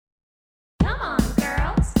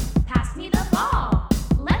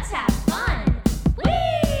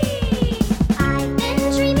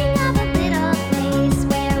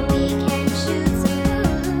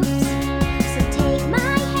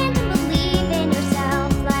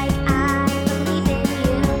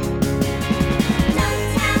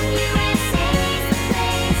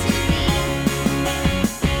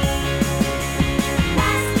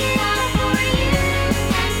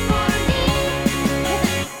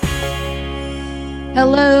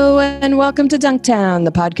Hello and welcome to Dunktown,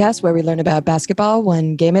 the podcast where we learn about basketball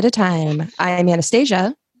one game at a time. I am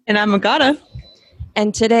Anastasia. And I'm Agata.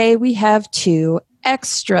 And today we have two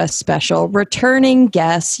extra special returning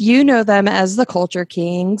guests. You know them as the Culture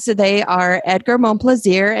Kings. They are Edgar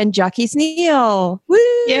Montplaisir and Jaquise Neal. Woo!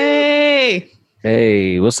 Yay!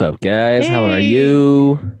 Hey, what's up, guys? Hey. How are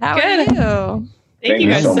you? How Good. are you? Thank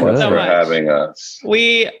you guys so much so for much. having us.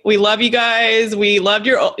 We love you guys. We loved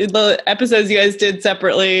the episodes you guys did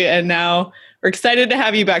separately, and now we're excited to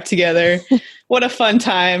have you back together. What a fun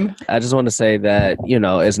time! I just want to say that,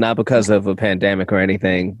 it's not because of a pandemic or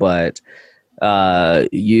anything, but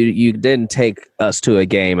you didn't take us to a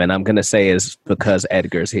game, and I'm going to say it's because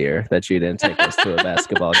Edgar's here that you didn't take us to a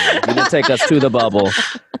basketball game. You didn't take us to the bubble.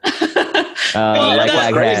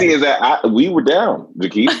 What's crazy is that we were down,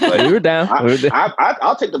 Jaquise. Like, We were down.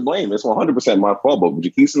 I'll take the blame. It's 100% my fault. But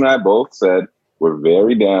Jaquise and I both said we're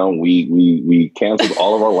very down. We canceled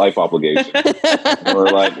all of our life obligations. We're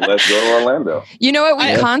like, let's go to Orlando. You know what?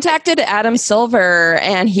 We contacted Adam Silver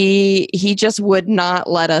and he just would not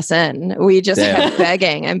let us in. We just kept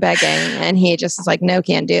begging, and he just was like, no,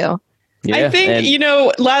 can't do. Yeah, I think,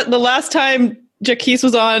 the last time Jaquise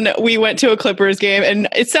was on, we went to a Clippers game, and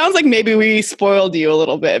it sounds like maybe we spoiled you a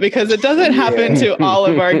little bit because it doesn't happen to all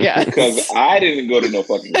of our guests. Because I didn't go to no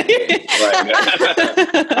fucking game.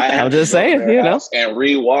 Right? I'm just saying, and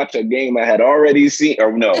rewatch a game I had already seen.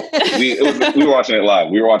 Or no, we were watching it live.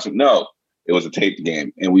 It was a taped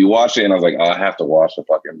game, and we watched it, and I was like, oh, I have to watch the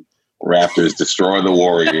fucking Raptors destroy the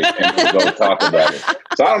Warriors, and we'll go talk about it.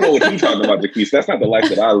 So I don't know what you're talking about, Jaquise. That's not the life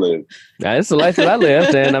that I live. It's the life that I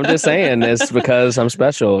lived, and I'm just saying it's because I'm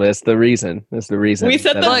special. That's the reason. We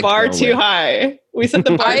set the bar too high. We set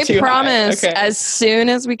the bar too high. I promise, Okay. as soon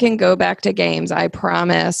as we can go back to games, I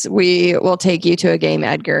promise we will take you to a game,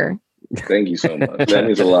 Edgar. Thank you so much. That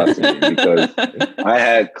means a lot to me because I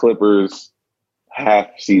had Clippers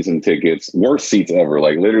half-season tickets, worst seats ever.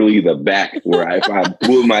 Like literally the back where if I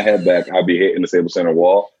moved my head back, I'd be hitting the Staples Center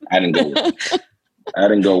wall. I didn't go once.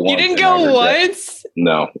 You didn't go once?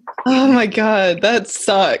 No. Oh my God, that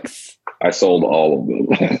sucks. I sold all of them.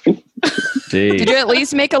 Did you at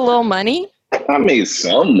least make a little money? I made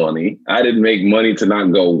some money. I didn't make money to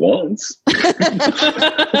not go once.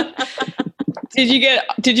 Did you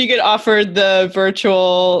get offered the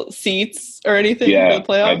virtual seats or anything for the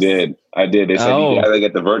playoffs? I did. They said you either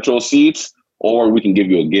get the virtual seats or we can give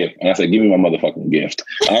you a gift. And I said, give me my motherfucking gift.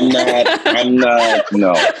 I'm not,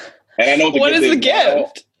 no. And I know what is the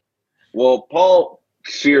gift? Well, Paul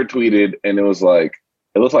Scheer tweeted and it was like,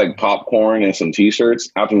 it looks like popcorn and some t-shirts.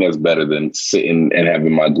 I think that's better than sitting and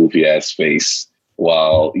having my goofy ass face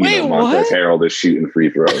while Montrezl Harrell is shooting free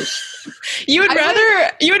throws. You would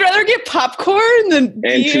rather get popcorn than be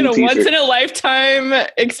in a t-shirts. once in a lifetime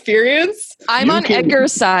experience? I'm on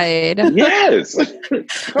Edgar's side. Yes.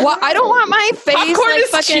 Well, I don't want my face Popcorn like is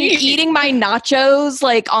fucking cheap. eating my nachos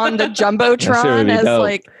like on the jumbotron as dope.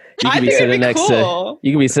 like. You I could be think it'd sitting be next cool. to.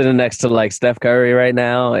 You could be sitting next to like Steph Curry right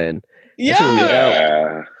now, and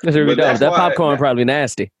Yeah. that's really But dope. that's That why- popcorn probably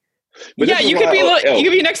nasty. But Yeah, this is you could why- you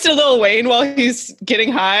could be next to Lil Wayne while he's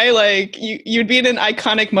getting high. Like you'd be in an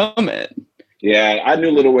iconic moment. Yeah, I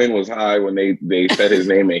knew Lil Wayne was high when they said his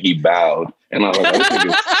name and he bowed. And I was like, this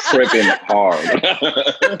nigga's tripping hard.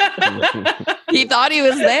 He thought he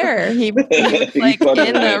was there. He was like thought he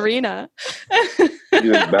in the was. arena. He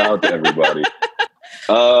just bowed to everybody.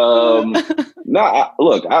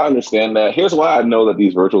 Look, I understand that. Here's why I know that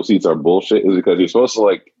these virtual seats are bullshit is because you're supposed to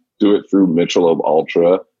like do it through Michelob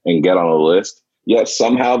Ultra and get on a list. Yet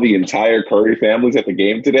somehow the entire Curry family's at the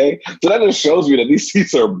game today. So that just shows me that these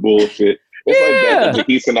seats are bullshit. It's like that.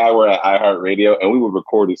 Jaquise and I were at iHeartRadio and we would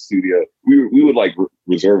record a studio. We would like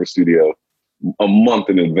reserve a studio a month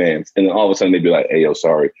in advance. And then all of a sudden they'd be like, hey, yo,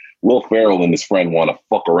 sorry. Will Ferrell and his friend want to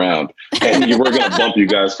fuck around. And we're going to bump you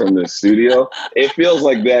guys from the studio. It feels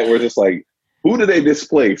like that. We're just like, who do they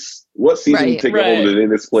displace? What season ticket holder do they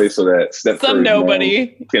displace so that Steph Curry's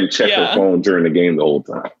nobody mom can check her phone during the game the whole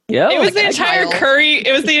time? Yeah, It was the entire Curry.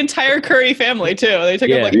 It was the entire Curry family too. They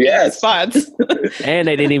took up like 8 spots. and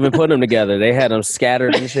they didn't even put them together. They had them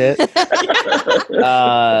scattered and shit. But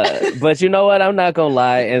you know what? I'm not gonna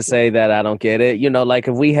lie and say that I don't get it. Like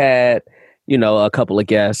if we had, a couple of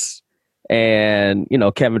guests, and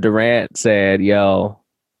Kevin Durant said, "Yo,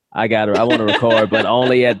 I want to record, but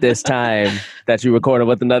only at this time that you recorded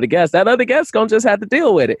with another guest." That other guest gonna just have to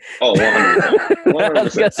deal with it. Oh, 100%. That other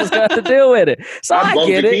guest just got to deal with it. So I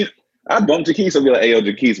get it. I'd bump Jaquise and be like, hey, yo,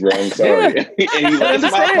 Jaquise, bro, I'm sorry. And he's like,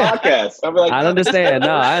 it's my podcast. I'd be like, I understand.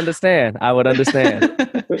 No, I understand. I would understand.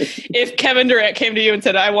 If Kevin Durant came to you and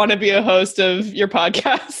said, I want to be a host of your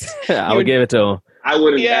podcast, I would give it to him. I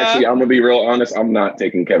wouldn't actually. I'm gonna be real honest. I'm not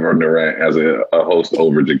taking Kevin Durant as a host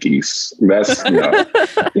over Jaquise. That's no.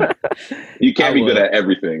 You can't be good at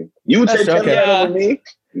everything. You would take Kevin Durant over me?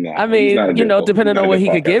 No. I mean, depending on what he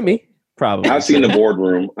could give me, probably. I've seen the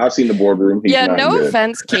boardroom. He's no good.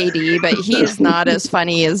 offense, KD, but he is not as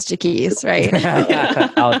funny as Jaquise, right?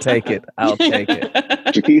 I'll take it.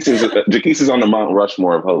 Jaquise is on the Mount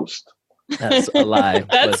Rushmore of hosts. That's a lie.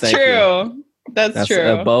 That's true. That's true.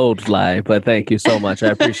 A bold lie, but thank you so much. I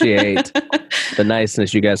appreciate the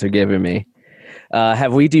niceness you guys are giving me.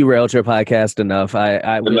 Have we derailed your podcast enough? We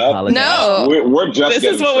apologize. No, we're just.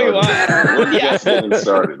 This is what we want. We're just getting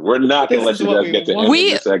started. We're not going to let you guys get to end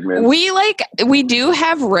the segment. We do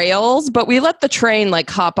have rails, but we let the train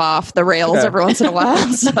hop off the rails every once in a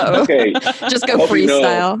while. So okay, just go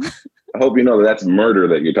freestyle. I hope you know that's murder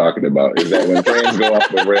that you're talking about. Is that when trains go off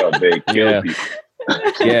the rail, they kill people.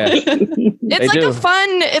 Yeah,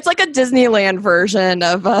 it's like a Disneyland version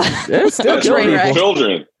of it's still train wreck.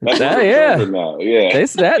 Children. That's children now.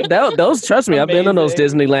 Yeah. Those trust me, I've been on those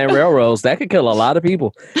Disneyland railroads. That could kill a lot of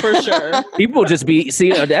people. For sure. People just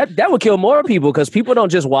that would kill more people because people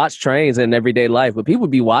don't just watch trains in everyday life, but people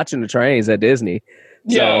would be watching the trains at Disney.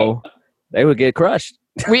 So they would get crushed.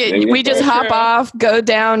 We just hop off, go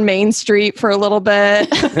down Main Street for a little bit,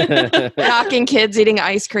 knocking kids eating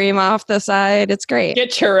ice cream off the side. It's great. Get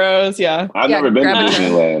churros, I've never been to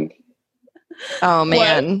Disneyland. Oh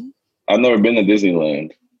man, I've never been to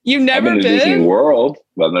Disneyland. You've never been to Disney World,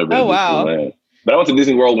 but I've never been to Disneyland. But I went to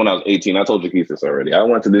Disney World when I was 18. I told Jaquise this already. I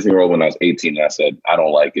went to Disney World when I was 18. And I said I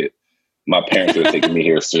don't like it. My parents would have taken me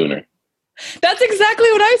here sooner. That's exactly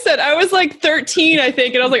what I said. I was 13, I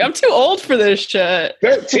think, and I was like, I'm too old for this shit.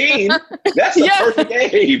 13? That's the perfect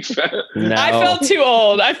age. No. I felt too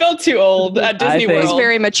old at Disney World. He's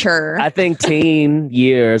very mature. I think teen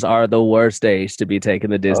years are the worst age to be taken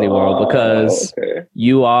to Disney World because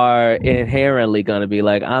you are inherently going to be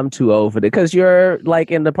like, I'm too old for it. Because you're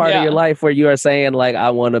in the part of your life where you are saying I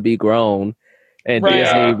want to be grown. And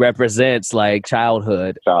Disney represents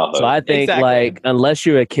childhood. So I think unless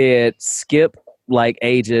you're a kid, skip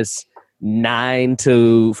ages 9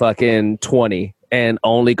 to fucking 20 and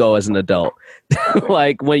only go as an adult.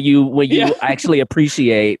 when you actually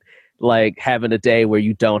appreciate having a day where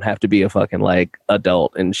you don't have to be a fucking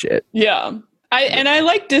adult and shit. Yeah. I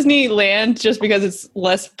like Disneyland just because it's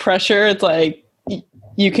less pressure. It's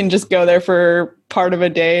you can just go there for part of a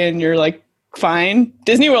day and you're fine.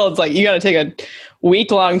 Disney World's you got to take a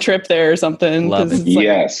week-long trip there or something. Love it.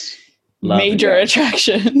 It's major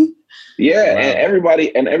attraction. Yeah, and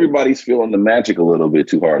everybody's feeling the magic a little bit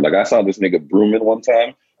too hard. I saw this nigga brooming one time.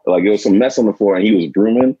 It was some mess on the floor and he was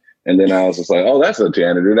brooming. And then I was just like, oh, that's a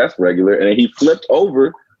janitor. That's regular. And then he flipped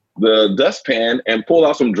over the dustpan and pulled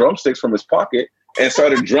out some drumsticks from his pocket and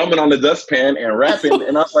started drumming on the dustpan and rapping.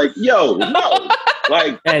 And I was like, yo, no.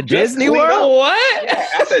 At Disney World? What? Yeah,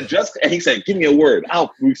 I said, and he said, give me a word.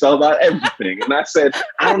 I'll freestyle about everything. And I said,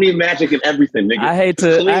 I don't need magic in everything, nigga. I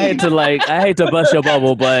hate to bust your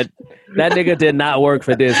bubble, but that nigga did not work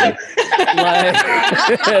for Disney.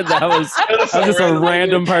 That was just a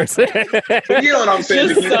random person. You know what I'm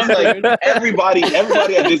saying? Everybody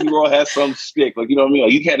at Disney World has some shtick. You know what I mean?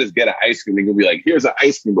 You can't just get an ice cream. They're gonna be like, here's an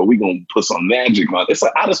ice cream, but we gonna put some magic on it. It's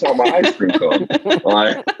I just want my ice cream cone.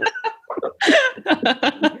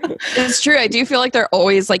 It's true. I do feel like they're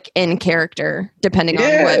always in character, depending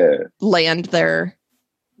on what land they're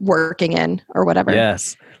working in or whatever.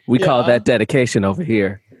 Yes, we call that dedication over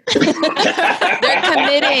here. They're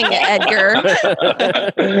committing, Edgar.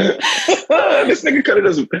 This nigga could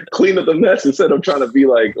have just cleaned up the mess instead of trying to be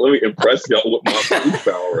let me impress y'all with my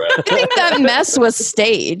freestyle rap. I think that mess was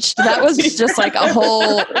staged. That was just a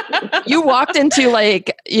whole. You walked into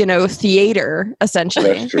theater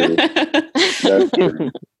essentially. That's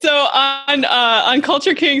true. So on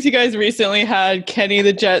Culture Kings, you guys recently had Kenny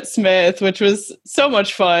the Jet Smith, which was so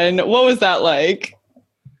much fun. What was that like?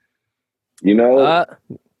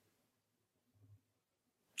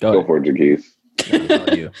 Go for it, Jaquise.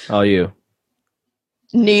 All you.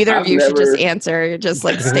 Neither of you should just answer. Just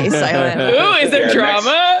stay silent. Ooh, is there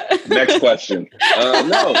drama? Next question.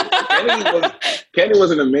 No, Kenny was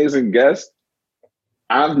an amazing guest.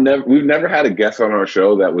 We've never had a guest on our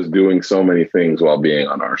show that was doing so many things while being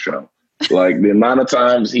on our show. The amount of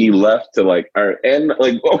times he left to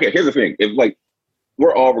okay, here's the thing. If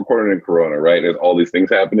we're all recording in Corona, right? There's all these things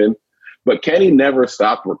happening, but Kenny never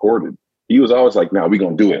stopped recording. He was always like, no, we're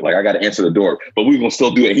going to do it. I got to answer the door, but we're going to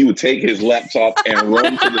still do it. He would take his laptop and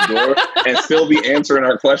run to the door and still be answering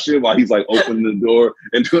our question while he's opening the door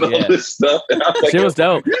and doing all this stuff. And I was It was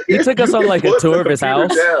dope. He took us on a tour of his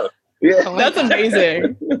house. Yeah. Oh my That's God.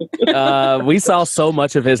 amazing. We saw so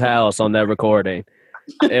much of his house on that recording.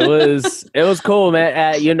 It was cool,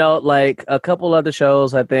 man. You know, like a couple other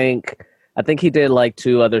shows. I think he did like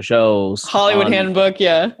 2 other shows. Hollywood Handbook,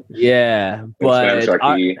 yeah. Yeah, Spanish but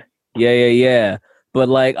Archie. yeah. But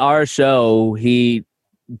like our show, he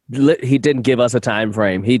didn't give us a time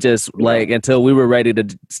frame. He just like until we were ready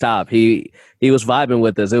to stop. He was vibing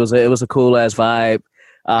with us. It was a cool ass vibe.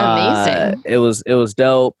 Amazing. It was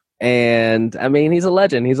dope. And I mean, he's a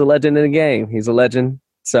legend. He's a legend in the game. He's a legend.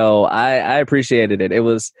 So I appreciated it.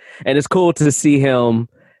 And it's cool to see him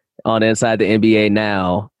on Inside the NBA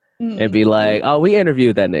now and be like, oh, we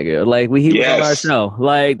interviewed that nigga. Like he was on our show.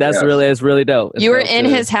 Like it's really dope. You were in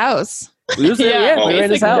his house. We were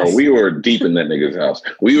in his house. Bro, we were deep in that nigga's house.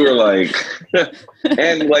 We were like,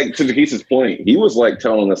 and like to Jaquiz's point, he was like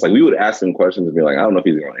telling us, like we would ask him questions and be like, I don't know if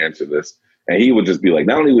he's going to answer this. And he would just be like,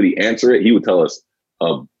 not only would he answer it, he would tell us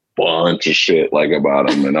a bunch of shit like about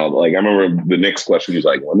him. And I remember the next question, he's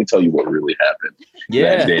like, let me tell you what really happened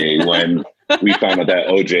that day when we found out that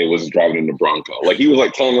OJ was driving in the Bronco. Like he was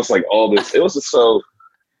like telling us like all this. It was just so.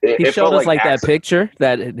 He showed us like that picture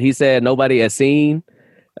that he said nobody had seen.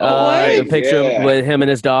 The picture with him and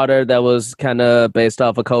his daughter that was kind of based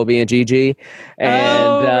off of Kobe and Gigi,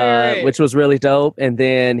 and which was really dope. And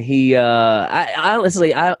then he,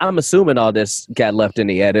 I'm assuming all this got left in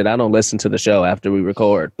the edit. I don't listen to the show after we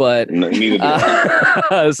record, but neither do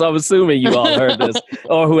I. so I'm assuming you all heard this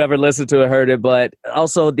or whoever listened to it heard it. But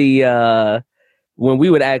also when we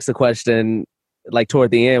would ask the question, like toward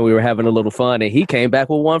the end, we were having a little fun, and he came back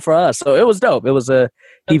with one for us. So it was dope. It was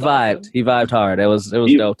he vibed. Awesome. He vibed hard. It was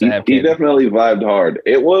dope to have. He definitely vibed hard.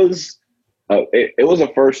 It was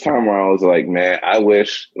the first time where I was like, man, I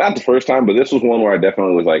wish, not the first time, but this was one where I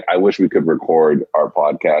definitely was like, I wish we could record our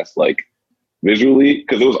podcast like visually,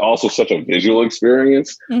 because it was also such a visual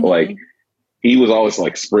experience. Mm-hmm. Like he was always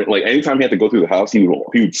like sprint. Like anytime he had to go through the house, he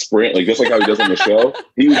would sprint, like just like how he does on the show.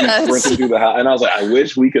 He would be sprinting through the house, and I was like, I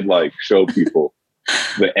wish we could like show people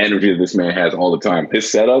the energy that this man has all the time. His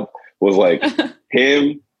setup was like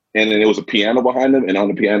him, and then there was a piano behind him, and on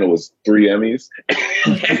the piano was 3 Emmys.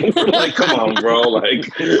 And we're like, come on, bro, like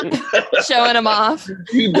showing him off.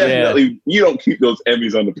 You definitely you don't keep those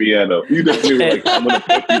Emmys on the piano. You definitely were like, I'm gonna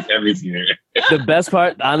put these Emmys here. The best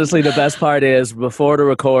part is before the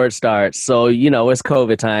record starts. So, you know, it's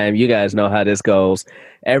COVID time. You guys know how this goes.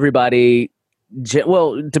 Everybody,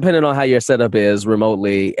 well, depending on how your setup is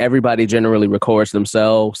remotely, everybody generally records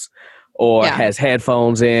themselves or has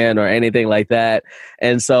headphones in or anything like that.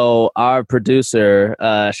 And so our producer,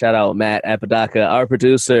 shout out Matt Apodaca, our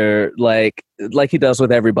producer, like he does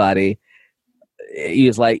with everybody,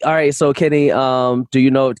 he's like, all right, so Kenny,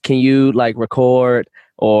 can you like record?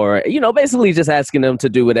 Or, you know, basically just asking them to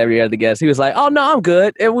do what every other guest. He was like, oh, no, I'm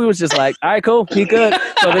good. And we was just like, all right, cool. He good.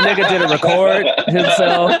 So the nigga didn't record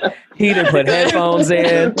himself. He didn't put headphones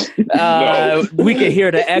in. We could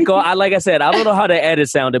hear the echo. Like I said, I don't know how the edit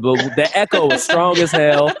sounded, but the echo was strong as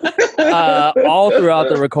hell all throughout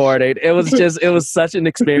the recording. It was such an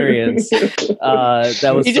experience.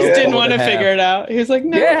 That was he just didn't want to figure it out. He was like,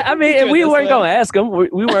 no. Yeah, I mean, and we weren't going to ask him.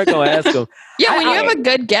 We weren't going to ask him. Yeah, when you have a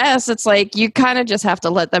good guest, it's like you kind of just have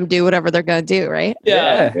to let them do whatever they're going to do, right?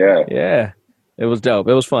 Yeah. It was dope.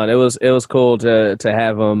 It was fun. It was cool to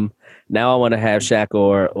have them. Now I want to have Shaq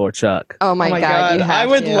or Chuck. Oh my God. I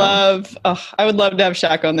would love to have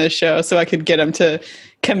Shaq on this show so I could get him to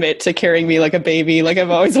commit to carrying me like a baby, like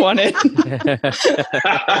I've always wanted. That's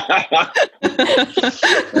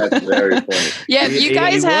very funny. Yeah, if you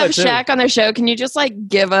guys have Shaq on the show, can you just like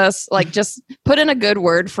give us like just put in a good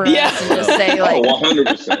word for us and just say like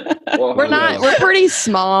 100%. We're pretty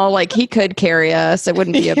small. Like he could carry us. It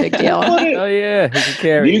wouldn't be a big deal. Oh yeah, he could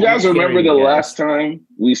carry. Do you guys remember the last time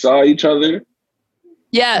we saw each other?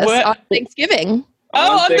 Yes, on Thanksgiving.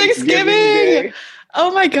 On Thanksgiving Day. Oh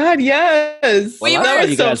my God, yes. That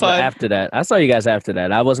was so fun. After that. I saw you guys after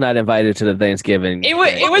that. I was not invited to the Thanksgiving. It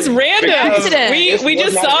was random. We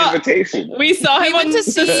just saw we saw him on the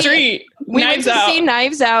street. We went to see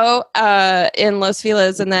Knives Out in Los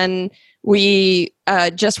Feliz, and then we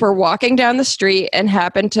just were walking down the street and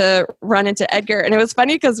happened to run into Edgar. And it was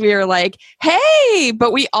funny because we were like, hey,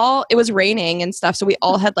 but it was raining and stuff. So we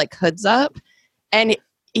all had like hoods up, and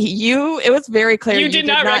it was very clear you did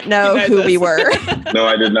not know who we were. No,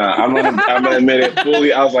 I did not. I'm gonna admit it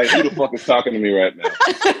fully. I was like, who the fuck is talking to me right now?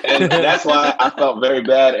 And that's why I felt very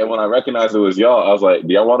bad. And when I recognized it was y'all, I was like,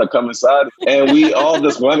 do y'all want to come inside? And we all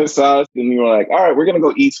just went inside, and we were like, all right, we're gonna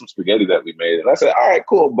go eat some spaghetti that we made. And I said, all right,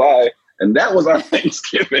 cool, bye. and that was our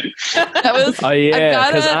Thanksgiving. That was Oh yeah,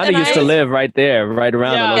 gotta- because Anna and used to I- live right there, right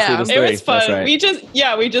around the Los Yeah, Feliz it Street. was fun. That's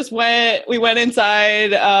right. We just went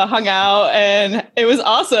inside, hung out, and it was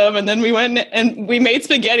awesome. And then we went and we made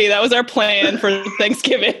spaghetti. That was our plan for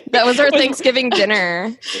Thanksgiving. That was our Thanksgiving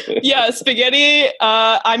dinner. Yeah, spaghetti.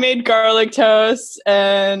 I made garlic toast,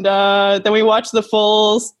 and then we watched the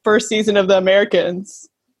full first season of The Americans.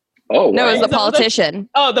 Oh, No, it was wow. The Politician.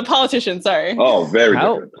 Oh, The Politician. Sorry. Oh, very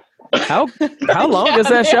How- different. How long is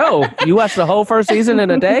that show? You watched the whole first season in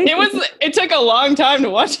a day? It took a long time to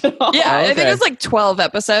watch it all. Yeah, Oh, I think okay. it was like 12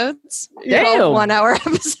 episodes. Damn. 12 1-hour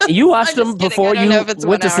episodes. You watched I'm them just kidding. before I don't you know if it's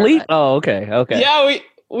went to 1 hour, sleep? but- Oh, okay. Yeah,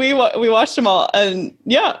 we watched them all, and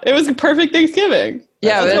yeah, it was a perfect Thanksgiving.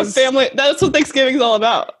 Yeah, it was- That's what Thanksgiving's all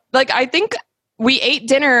about. Like, I think we ate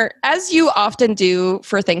dinner, as you often do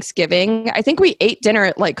for Thanksgiving. I think we ate dinner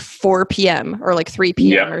at like 4 p.m. or like 3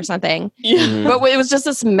 p.m. Yeah. or something. Yeah. Mhm. But it was just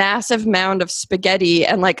this massive mound of spaghetti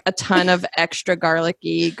and like a ton of extra garlic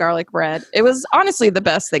bread. It was honestly the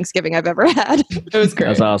best Thanksgiving I've ever had. It was great.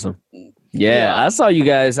 That's awesome. Yeah, Yeah. I saw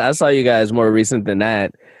you guys more recent than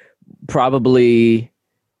that. Probably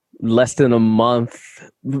less than a month,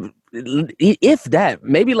 if that,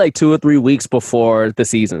 maybe like 2 or 3 weeks before the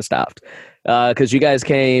season stopped. Because you guys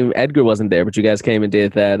came, Edgar wasn't there, but you guys came and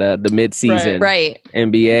did that the mid-season Right.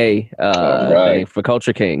 NBA Right. thing for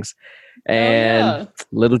Culture Kings, Oh, and yeah.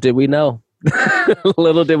 little did we know, We had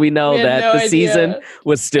that no the idea. season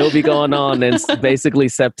would still be going on in basically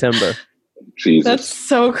September. Jesus. That's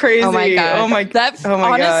so crazy. Oh my god. Oh my. That oh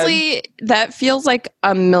my God. honestly, that feels like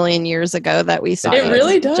a million years ago that we saw It It those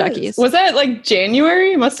really does. Jackies. Was that like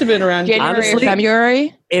January? It must have been around January Honestly- or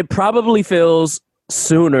February? It probably feels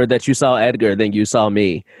sooner that you saw Edgar than you saw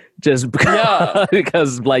me, just because, Yeah.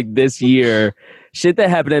 because like this year, shit that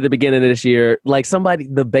happened at the beginning of this year, like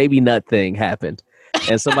the baby nut thing happened.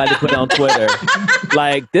 And somebody put on Twitter,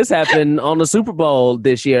 like, this happened on the Super Bowl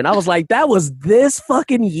this year. And I was like, that was this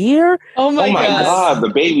fucking year? Oh my, oh my God, the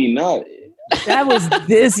baby nut. That was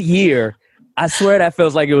this year. I swear that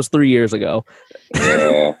feels like it was 3 years ago.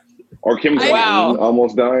 Yeah. Or Kim Jong-un Wow.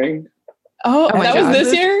 almost dying. Oh, Oh my that God. was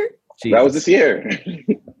this year? That was this year.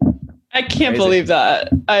 I can't Crazy. believe that.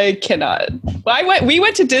 I cannot. We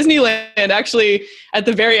went to Disneyland actually at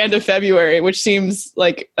the very end of February, which seems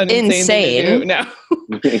like an insane thing to do.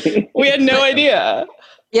 No. We had no idea.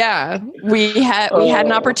 Yeah. We had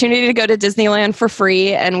an opportunity to go to Disneyland for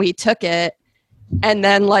free and we took it. And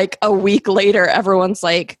then like a week later, everyone's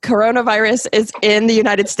like, coronavirus is in the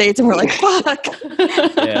United States. And we're like, fuck.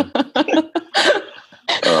 Yeah.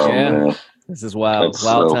 Oh, Yeah. man. This is wild. That's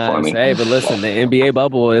Wild so times. funny. Hey, but listen, the NBA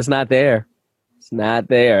bubble is not there. It's not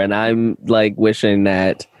there. And I'm like wishing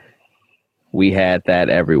that we had that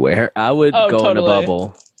everywhere. I would Oh, go in the totally.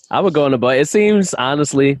 bubble. I would go in the bubble. It seems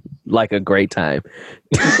honestly like a great time.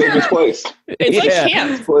 Safest place. It's like Yeah. camp.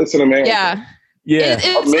 Safest place in America. Yeah. Yeah.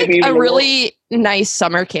 It's Maybe like even a the really nice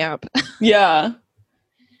summer camp. Yeah.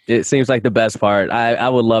 It seems like the best part. I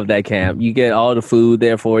would love that camp. You get all the food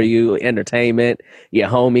there for you, entertainment. Your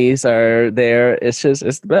homies are there. It's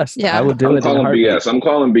the best. Yeah. I would do I'm it in a calling heartbeat. BS. I'm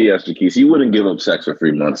calling BS, Jaquise. You wouldn't give up sex for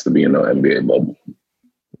 3 months to be in the NBA bubble.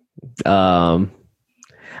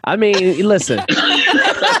 I mean, listen.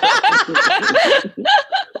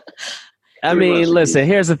 I mean, listen,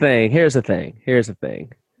 here's the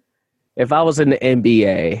thing. If I was in the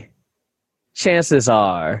NBA, chances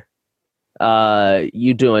are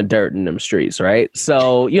you doing dirt in them streets, right?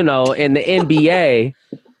 So, in the NBA,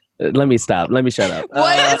 let me shut up.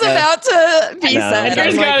 What is about to be no, said?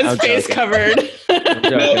 Edgar's I'm got his I'm face joking. covered. I'm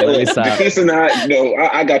joking. Let me stop. Jaquise and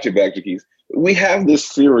I got your back, Jaquise. We have this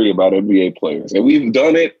theory about NBA players, and we've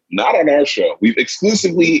done it not on our show. We've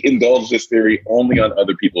exclusively indulged this theory only on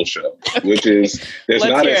other people's show, which is there's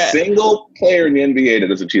Let's not hear a it. single player in the NBA that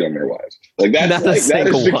doesn't cheat on their wives. Like that's Not a like, that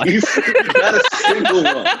is single one. Jaquise. Not a single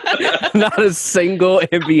one. Not a single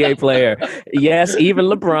NBA player. Yes, even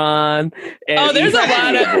LeBron. And Oh, there is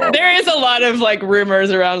LeBron. a lot of like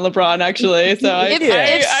rumors around LeBron actually. So If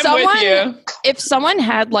I'm someone- with you. If someone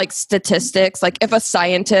had like statistics, like if a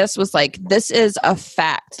scientist was like, this is a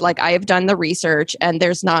fact, like I have done the research and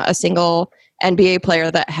there's not a single NBA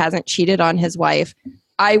player that hasn't cheated on his wife,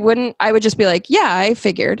 I would just be like, yeah, I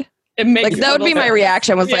figured. It makes Like that would be total my sense.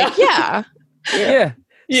 reaction was Yeah. like, yeah. Yeah.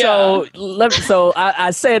 Yeah. So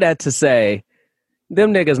I say that to say,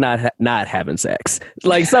 them niggas not having sex.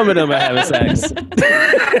 Like some of them are having sex in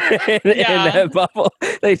that bubble.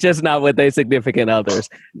 They just not with their significant others.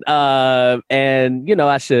 And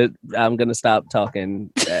I'm gonna stop talking.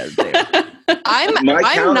 There. I'm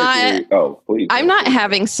counter not. theory. Oh, please. I'm not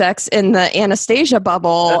having sex in the Anastasia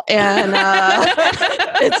bubble, and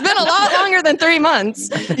it's been a lot longer than 3 months.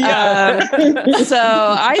 Yeah. So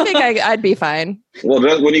I think I'd be fine. Well,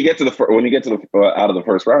 when you get to the out of the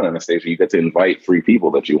first round, Anastasia, you get to invite 3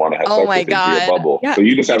 people that you want to have Oh sex my with into God. your bubble. Yeah. So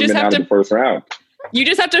you just You haven't just been have out to- of the first round. You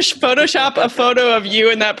just have to Photoshop a photo of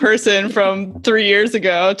you and that person from 3 years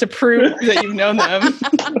ago to prove that you've known them.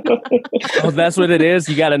 Oh, that's what it is.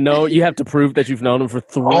 You got to know. You have to prove that you've known them for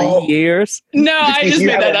 3 Oh. years. No, I just You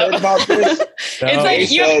made that haven't up. heard about this? It's No. like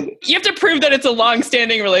They you have to prove that it's a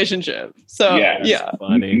long-standing relationship. So Yes. yeah.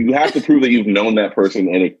 Funny. You have to prove that you've known that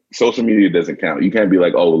person, and social media doesn't count. You can't be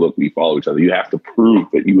like, "Oh, look, we follow each other." You have to prove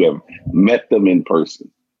that you have met them in person.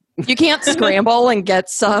 You can't scramble and get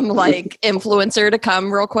some like influencer to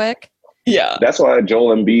come real quick. Yeah. That's why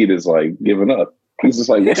Joel Embiid is like giving up. He's just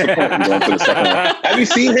like, "What's the point of going to the second round?" Have you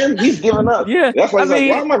seen him? He's giving up. Yeah, That's why he's I mean-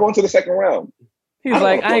 like, "Why am I going to the second round?" He's I don't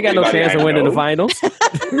like, know I ain't got no anybody chance I of winning the know. finals.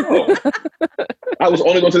 No. I was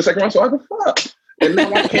only going to the second round, so I can fuck. And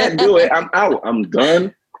now I can't do it. I'm out. I'm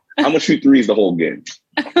done. I'm gonna shoot threes the whole game.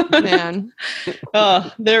 Man,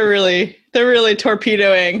 Oh, they're really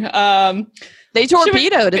torpedoing. they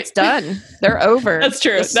torpedoed. It's done. They're over. That's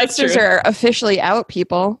true. The That's Sixers true. are officially out,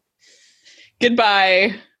 people.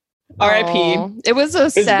 Goodbye. R.I.P. Oh, it was a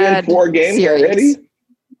It's sad been 4 games series. already.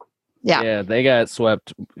 Yeah. Yeah, they got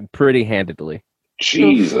swept pretty handedly.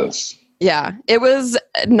 Jesus. Yeah, it was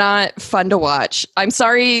not fun to watch. I'm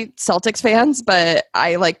sorry, Celtics fans, but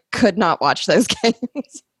I could not watch those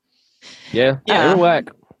games. Yeah, Yeah. they were whack.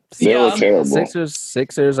 They were Yeah. terrible.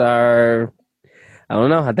 Sixers are. I don't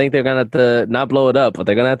know. I think they're gonna have to not blow it up, but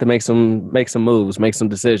they're gonna have to make some moves, make some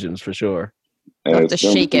decisions for sure. And Have to it's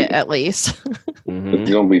gonna shake be- it at least. Mhm. It's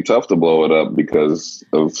going to be tough to blow it up because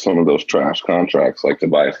of some of those trash contracts, like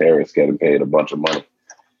Tobias Harris getting paid a bunch of money.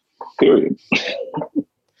 Period.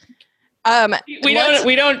 We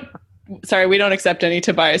don't accept any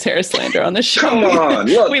Tobias Harris slander on this show. Come on,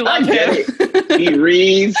 look, We love I get him. it. He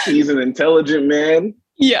reads. He's an intelligent man,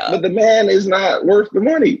 Yeah, but the man is not worth the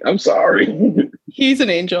money. I'm sorry. he's an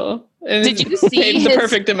angel. And Did you he's see paid the his-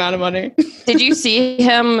 perfect amount of money? Did you see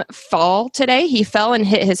him fall today? He fell and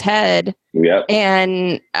hit his head Yep.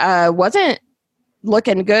 and wasn't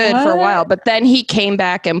looking good for a What? while, but then he came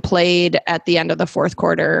back and played at the end of the fourth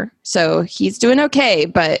quarter. So he's doing okay,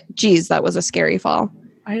 but geez, that was a scary fall.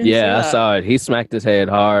 Yeah, I saw it. He smacked his head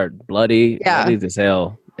hard, bloody as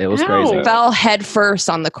hell. It was Ow. crazy. Fell head first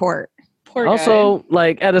on the court. Poor guy. Also,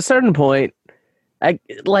 at a certain point,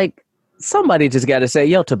 somebody just got to say,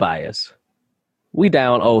 "Yo, Tobias, we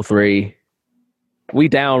down 0-3. We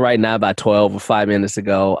down right now by 12 or 5 minutes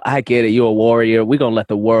ago. I get it. You're a warrior. We're going to let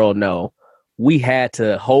the world know we had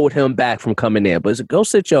to hold him back from coming in. But go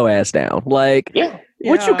sit your ass down.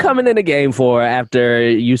 What you coming in the game for after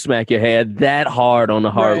you smack your head that hard on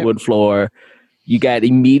the hardwood floor? You got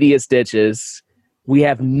immediate stitches. We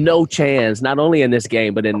have no chance, not only in this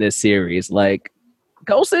game, but in this series.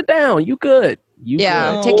 Go sit down. You good.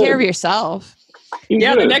 good. Take care of yourself.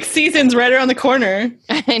 Yeah, the next season's right around the corner.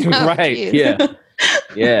 I know. Right. geez. Yeah.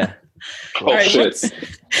 Yeah. Oh, All right, shit.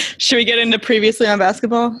 should we get into previously on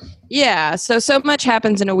basketball? Yeah, so much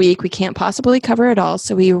happens in a week. We can't possibly cover it all.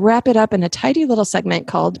 So we wrap it up in a tidy little segment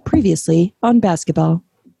called Previously on Basketball.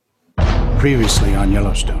 Previously on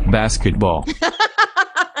Yellowstone. Basketball.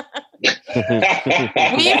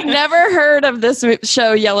 We've never heard of this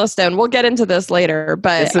show, Yellowstone. We'll get into this later,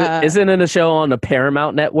 but Isn't it a show on the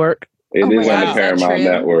Paramount Network? It Oh is my on God, the is that Paramount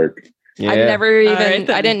true? Network. Yeah. I've never even, right,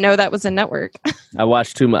 then. I didn't know that was a network. I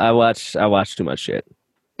watched too much. I watched too much shit.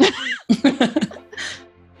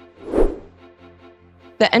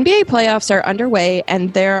 The NBA playoffs are underway,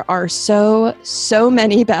 and there are so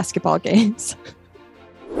many basketball games.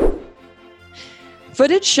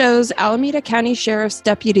 Footage shows Alameda County Sheriff's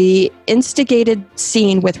deputy instigated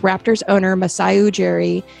scene with Raptors owner Masai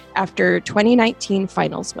Ujiri after 2019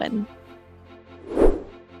 finals win.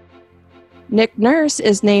 Nick Nurse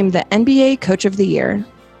is named the NBA Coach of the Year.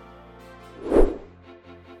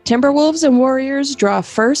 Timberwolves and Warriors draw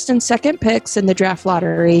first and second picks in the draft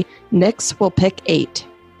lottery. Knicks will pick 8.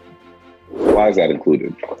 Why is that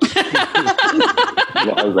included?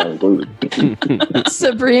 Why is that included?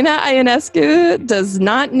 Sabrina Ionescu does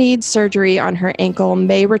not need surgery on her ankle,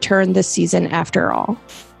 may return this season after all.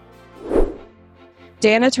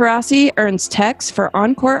 Diana Taurasi earns texts for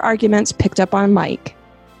on-court arguments picked up on mic.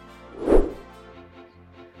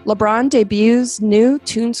 LeBron debuts new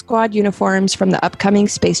Toon Squad uniforms from the upcoming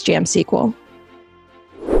Space Jam sequel.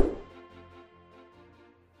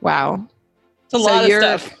 Wow. It's a lot of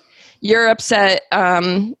stuff. You're upset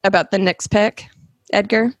about the Knicks pick,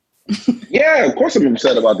 Edgar? Yeah, of course I'm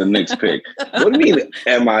upset about the Knicks pick. What do you mean,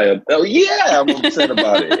 am I? Oh, yeah, I'm upset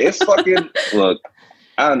about it. It's fucking, look,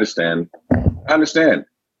 I understand.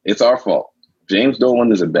 It's our fault. James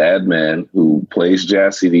Dolan is a bad man who plays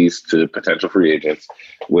jazz CDs to potential free agents,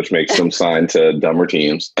 which makes them sign to dumber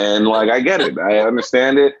teams. And, like, I get it. I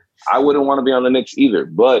understand it. I wouldn't want to be on the Knicks either.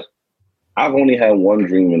 But I've only had one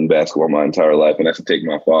dream in basketball my entire life, and that's to take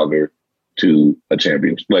my father to a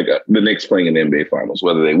championship, like the Knicks playing in the NBA Finals.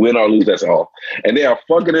 Whether they win or lose, that's all. And they are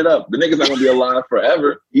fucking it up. The nigga's not gonna be alive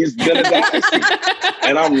forever. He's gonna die.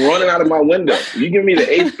 And I'm running out of my window. You give me the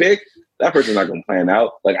 8th pick, that person's not gonna plan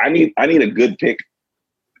out. Like I need a good pick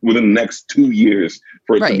within the next 2 years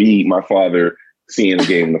for it to be my father seeing a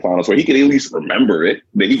game in the finals where he could at least remember it,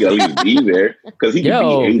 that he could at least be there because he could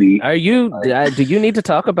be 80. Are you? Do you need to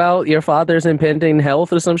talk about your father's impending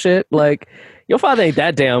health or some shit? Like, your father ain't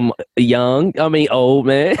that damn young. I mean, old,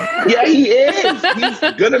 man. Yeah, he is. He's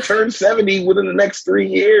gonna turn 70 within the next 3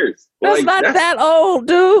 years. That's not that old,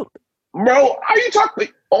 dude. Bro, are you talking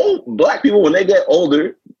old black people when they get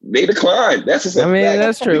older? They decline. That's just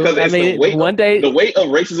that's true. Because one day the weight of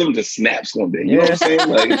racism just snaps one day. You know what I'm saying?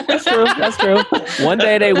 Like that's true. One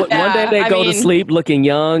day they go to sleep looking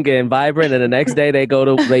young and vibrant, and the next day they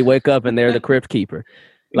wake up and they're the crypt keeper.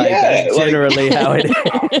 Like that's generally how it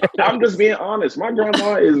is. I'm just being honest. My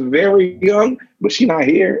grandma is very young, but she's not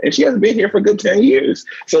here, and she hasn't been here for a good 10 years.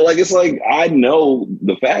 So it's like I know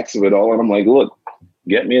the facts of it all, and I'm like, look,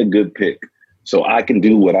 get me a good pick. So I can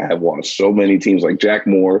do what I have watched so many teams, like Jack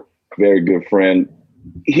Moore, a very good friend.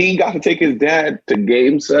 He got to take his dad to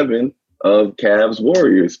Game 7 of Cavs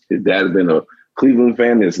Warriors. His dad has been a Cleveland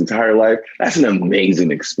fan his entire life. That's an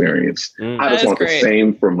amazing experience. I just want the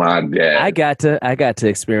same for my dad. I got to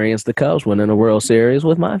experience the Cubs winning a World Series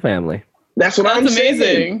with my family. That's amazing.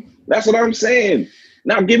 Saying. That's what I'm saying.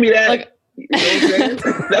 Now give me that. Like, you know what I'm saying?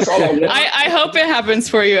 That's all I want. I hope it happens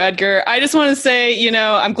for you, Edgar. I just want to say,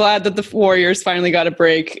 I'm glad that the Warriors finally got a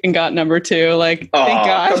break and got number 2. Like, thank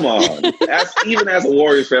God. Come on. Even as a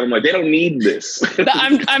Warriors fan, I'm like, they don't need this.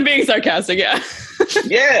 I'm being sarcastic, yeah.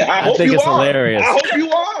 Yeah, I think it's hilarious. I hope you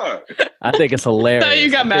are. I think it's hilarious. No, you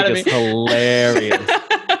got mad at me. It's hilarious.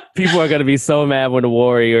 People are going to be so mad when the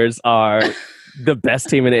Warriors are the best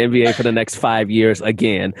team in the NBA for the next 5 years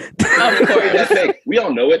again. Of course, that pick. We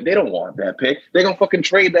all know it. They don't want that pick. They're going to fucking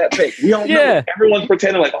trade that pick. We all know it. Everyone's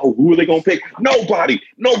pretending like, oh, who are they going to pick? Nobody,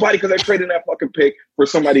 because they're trading that fucking pick for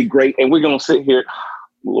somebody great. And we're going to sit here.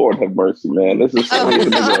 Lord have mercy, man. This is give a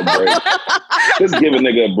nigga a break. Just give a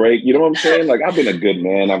nigga a break. You know what I'm saying? Like, I've been a good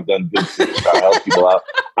man. I've done good things. I help people out.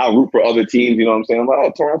 I root for other teams. You know what I'm saying? I'm like,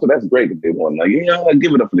 oh, Toronto, that's great if they won. Like, I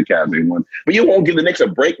give it up for the Cavs they won. But you won't give the Knicks a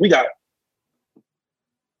break. We got.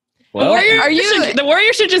 Well, the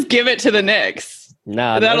Warriors should just give it to the Knicks.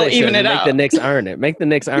 Nah, that'll even it out. Make the Knicks earn it. Make the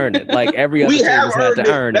Knicks earn it. Like every other team has had to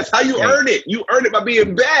earn it. That's how you earn it. You earn it by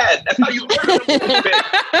being bad. That's how you earn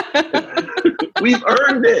it. We've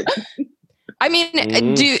earned it. I mean,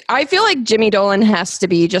 I feel like Jimmy Dolan has to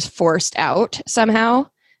be just forced out somehow.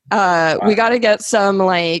 We got to get some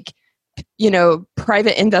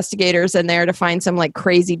private investigators in there to find some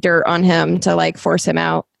crazy dirt on him to force him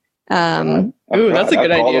out. That's a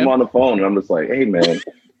good idea. I call him on the phone and I'm just like, hey man,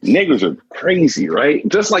 niggers are crazy, right?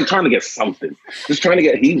 Just trying to get something. Just trying to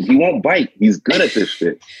get, he won't bite. He's good at this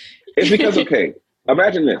shit. It's because, okay,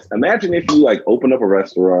 imagine this. Imagine if you opened up a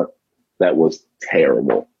restaurant that was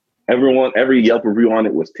terrible. Every Yelp review on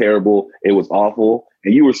it was terrible. It was awful.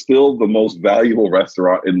 And you were still the most valuable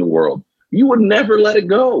restaurant in the world. You would never let it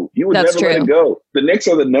go. Let it go. The Knicks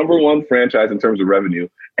are the number 1 franchise in terms of revenue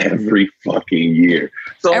every fucking year.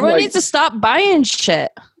 So everyone needs to stop buying shit.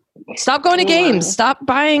 Stop going to games. Stop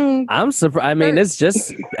buying. I'm surprised. I mean, it's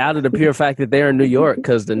just out of the pure fact that they're in New York,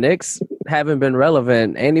 because the Knicks haven't been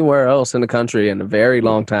relevant anywhere else in the country in a very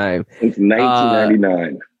long time. Since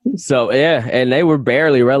 1999. So, yeah, and they were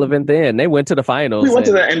barely relevant then. They went to the finals. We went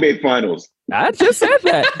to the NBA Finals. I just said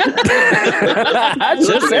that. I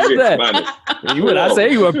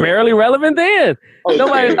say you were barely relevant then. Okay.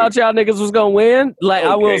 Nobody thought y'all niggas was going to win.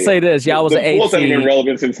 I will say this. Y'all was an 8 seed. Been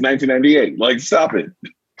relevant since 1998. Stop it.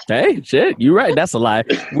 Hey, shit, you're right. That's a lie.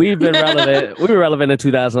 We've been relevant. We were relevant in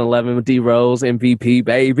 2011 with D Rose, MVP,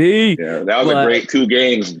 baby. Yeah, that was a great 2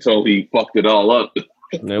 games until he fucked it all up.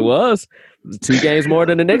 It was 2 games more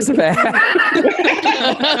than the Knicks have had.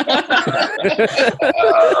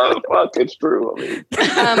 Fuck, it's true.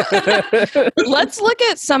 Let's look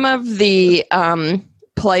at some of the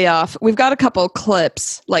playoff. We've got a couple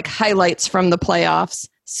clips, highlights from the playoffs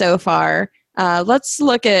so far. Let's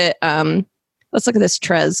look at this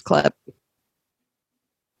Trez clip.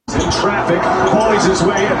 In traffic, pulls his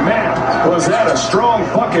way in. Man, was that a strong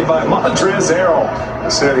bucket by Montrezl Harrell? I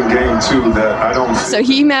said in game 2 that I don't. So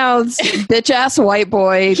he mouths bitch ass white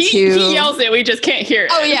boy to. He yells it. We just can't hear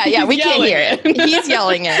it. Oh yeah, we can't hear it. He's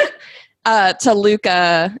yelling it to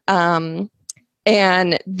Luka,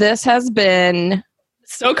 and this has been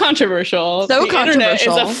so controversial. So the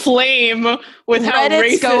controversial. Internet is aflame with how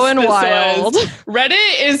Reddit's racist going this wild. was.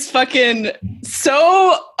 Reddit is fucking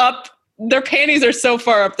so up. Their panties are so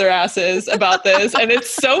far up their asses about this, and it's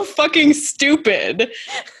so fucking stupid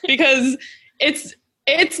because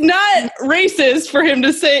it's not racist for him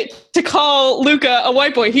to call Luka a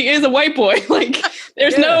white boy. He is a white boy. Like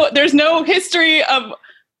there's no history of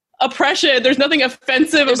oppression. There's nothing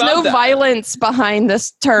offensive There's about no that. violence behind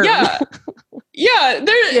this term. Yeah.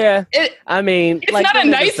 I mean, It's like, not a them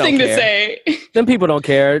niggas nice don't thing to care. say. Them people don't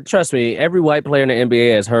care. Trust me. Every white player in the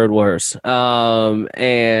NBA has heard worse.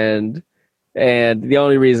 And the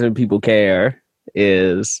only reason people care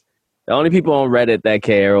is the only people on Reddit that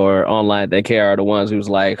care or online that care are the ones who's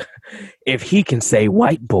like, if he can say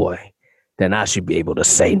white boy, then I should be able to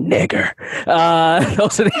say nigger.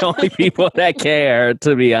 Those are the only people that care,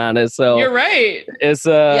 to be honest. So You're right. it's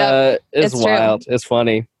it's wild. It's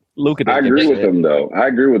funny. Luka, I agree with them, though. I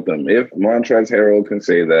agree with them. If Montrezl Harrell can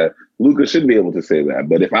say that, Luka should be able to say that.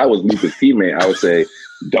 But if I was Luka's teammate, I would say,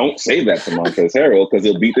 don't say that to Montrezl Harrell because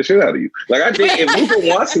he'll beat the shit out of you. Like, I think if Luka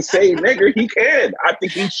wants to say nigger, he can. I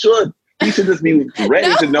think he should. He should just be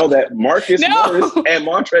ready to know that Marcus Morris and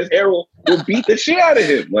Montrezl Harrell will beat the shit out of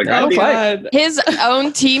him. Like, I think God. His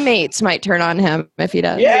own teammates might turn on him if he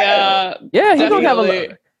does. Yeah. Yeah, he's gonna have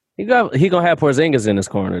definitely. he gonna have Porzingis in his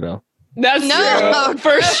corner though. That's No.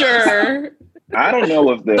 for sure. I don't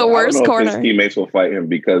know if The worst I don't know corner. if his teammates will fight him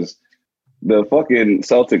because the fucking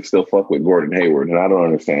Celtics still fuck with Gordon Hayward, and I don't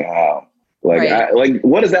understand how. Like, Right.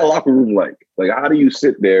 What is that locker room like? Like, how do you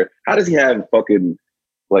sit there? How does he have fucking,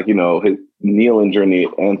 like, you know, his kneel and journey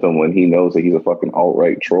anthem when he knows that he's a fucking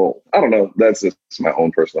alt-right troll? I don't know. That's just my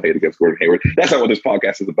own personal hate against Gordon Hayward. That's not what this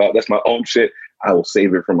podcast is about. That's my own shit. I will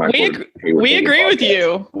save it for my Gordon Hayward. We agree with podcast.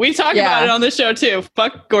 you. We talk about it on the show too.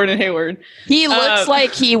 Fuck Gordon Hayward. He looks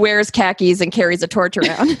like he wears khakis and carries a torch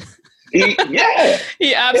around.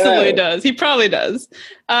 He absolutely does. He probably does.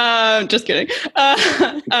 Just kidding. All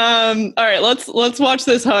right, let's watch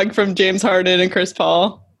this hug from James Harden and Chris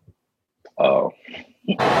Paul. Oh.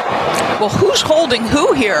 Well, who's holding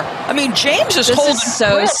who here? I mean, James is This holding is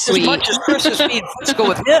so Chris sweet. as much as Chris is being physical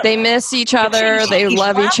with him. They miss each other. They He's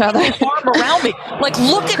love each other. wrapping his arm around me. Like,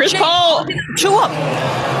 look at Chris James Paul. to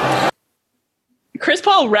him. Chris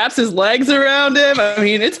Paul wraps his legs around him. I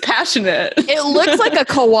mean, it's passionate. It looks like a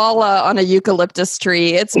koala on a eucalyptus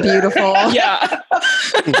tree. It's beautiful. Yeah.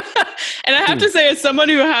 And I have to say, as someone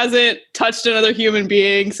who hasn't touched another human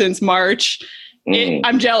being since March,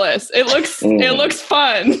 I'm jealous. It looks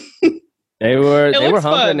fun. They were looks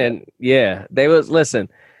humping fun. and they was listen.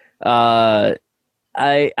 I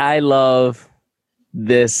love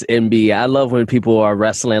this NBA. I love when people are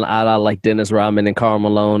wrestling a la like Dennis Rodman and Karl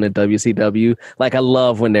Malone at WCW. Like I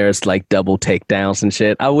love when there's like double takedowns and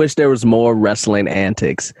shit. I wish there was more wrestling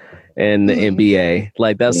antics in the NBA.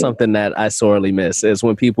 Like that's something that I sorely miss is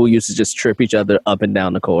when people used to just trip each other up and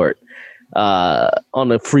down the court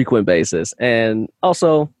on a frequent basis. And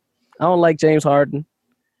also, I don't like James Harden.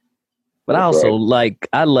 But I also like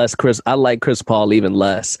Chris Paul even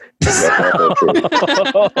less. That's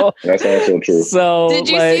also true. So did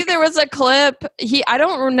you see there was a clip? I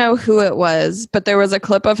don't know who it was, but there was a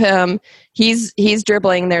clip of him. He's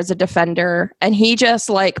dribbling. There's a defender, and he just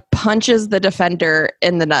like punches the defender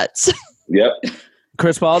in the nuts. Yep.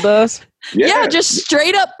 Chris Paul does? Yeah, just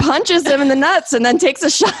straight up punches him in the nuts and then takes a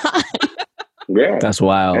shot. Yeah. That's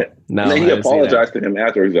wild. No, and then he apologized to him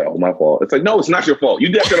after. He's like, "Oh, my fault." It's like, no, it's not your fault. You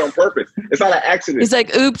did that on purpose. It's not an accident. He's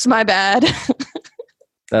like, "Oops, my bad."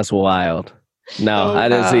 That's wild. No, I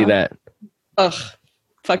didn't see that. Ugh.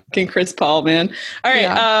 Fucking Chris Paul, man. All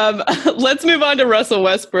right, let's move on to Russell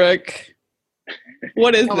Westbrook.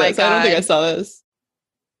 What is this? I don't think I saw this.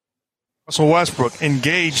 Russell Westbrook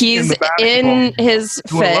engaged He's in the basketball in his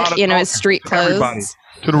fit, his street clothes.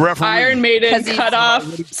 To the referee. Iron Maiden cut off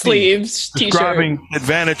sleeves t-shirt. Describing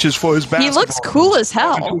advantages for his basketball. He looks cool as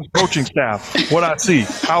hell. To his coaching staff. What I see,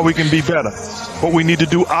 how we can be better, what we need to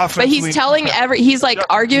do offensively. But he's telling he's like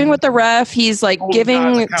arguing with the ref. He's like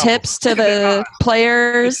giving tips to the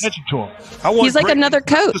players. He's like another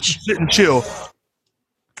coach. Sit and chill.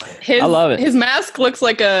 I love it. His mask looks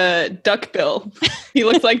like a duckbill. He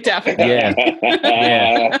looks like Daffy Duck. Yeah,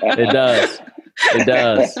 it does. It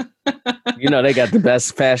does. They got the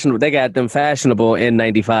best fashion. They got them fashionable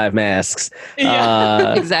N95 masks.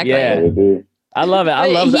 Yeah. Exactly. Yeah. I love it.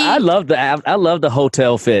 I love the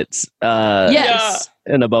hotel fits. Yes.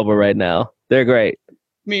 In the bubble right now, they're great.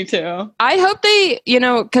 Me too. I hope they,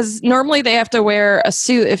 because normally they have to wear a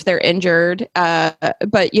suit if they're injured.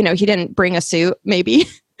 But, he didn't bring a suit, maybe.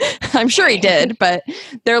 I'm sure he did, but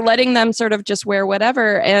they're letting them sort of just wear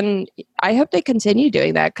whatever. And I hope they continue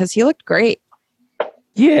doing that because he looked great.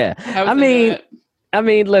 Yeah. I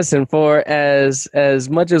mean, listen, for as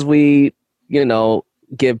much as we,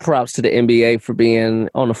 give props to the NBA for being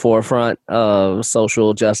on the forefront of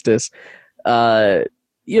social justice, let's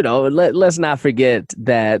not forget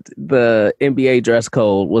that the NBA dress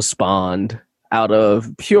code was spawned out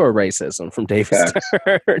of pure racism from David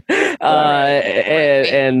Stern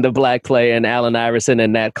and the black player and Allen Iverson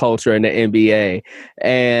and that culture in the NBA.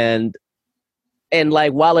 And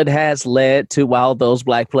like, while those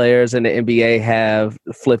black players in the NBA have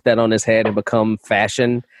flipped that on his head and become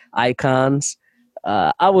fashion icons,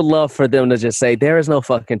 I would love for them to just say, there is no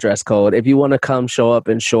fucking dress code. If you want to come show up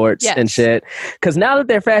in shorts and shit. Because now that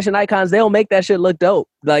they're fashion icons, they'll make that shit look dope.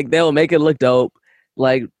 Like, they'll make it look dope.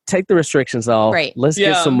 Like, take the restrictions off. Right. Let's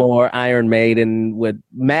get some more Iron Maiden. With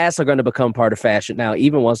masks are going to become part of fashion now,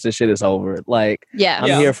 even once this shit is over. Like,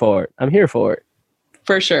 I'm here for it.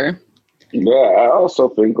 For sure. Yeah, I also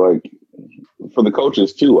think, like, for the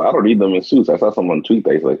coaches, too, I don't need them in suits. I saw someone tweet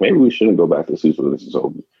that. He's like, maybe we shouldn't go back to suits when this is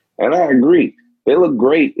over. And I agree. They look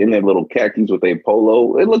great in their little khakis with a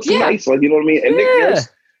polo. It looks nice, like, you know what I mean? And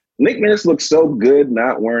Nick Nurse looks so good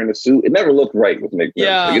not wearing a suit. It never looked right with Nick Nurse.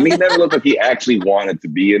 Yeah. Like, he never looked like he actually wanted to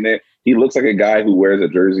be in it. He looks like a guy who wears a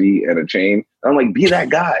jersey and a chain. I'm like, be that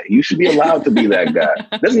guy. You should be allowed to be that guy.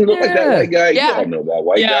 Doesn't he look like that white guy? Yeah. You all know that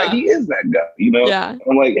white guy. He is that guy, Yeah.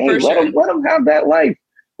 I'm like, hey, let him have that life.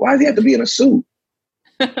 Why does he have to be in a suit?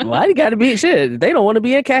 Why you gotta be shit? They don't want to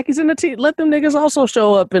be in khakis and let them niggas also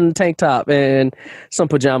show up in tank top and some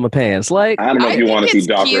pajama pants. Like, I don't know if you want to see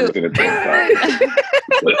Doc Rivers in a tank top.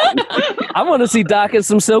 I want to see Doc in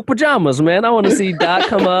some silk pajamas, man. I want to see Doc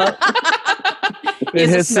come up in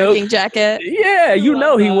his smoking jacket. Yeah, he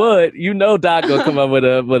would. Doc will come up with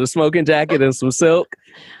a smoking jacket and some silk.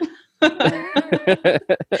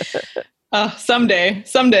 Someday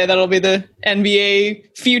that'll be the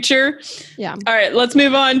NBA future. Yeah. All right, let's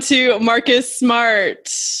move on to Marcus Smart.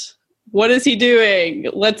 What is he doing?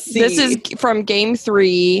 Let's see. This is from Game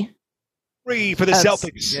 3. 3 for the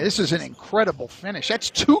Celtics. Yeah, this is an incredible finish. That's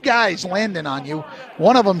two guys landing on you.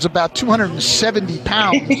 One of them's about 270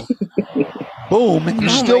 pounds. Boom, and you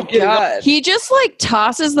still get it up. He just like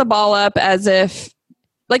tosses the ball up as if,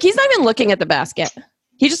 like, he's not even looking at the basket.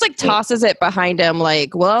 He just like tosses it behind him,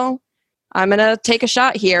 like, well, I'm going to take a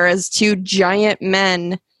shot here as two giant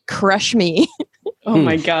men crush me. Oh,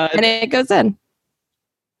 my God. And it goes in.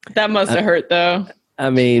 That must have hurt, though. I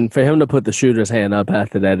mean, for him to put the shooter's hand up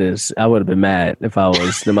after that I would have been mad if I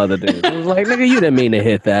was the other dude. I was like, nigga, you didn't mean to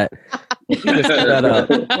hit that. You just threw that up.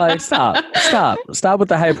 Like, stop with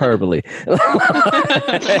the hyperbole.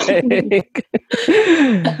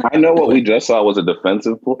 I know what we just saw was an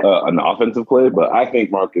offensive play, but I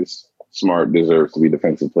think Marcus Smart deserves to be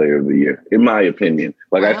Defensive Player of the Year, in my opinion.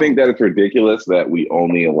 Like, I think that it's ridiculous that we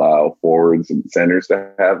only allow forwards and centers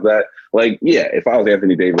to have that. Like, yeah, if I was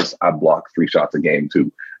Anthony Davis, I'd block 3 shots a game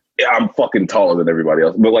too. Yeah, I'm fucking taller than everybody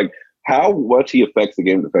else. But like, how much he affects the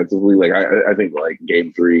game defensively, like I think like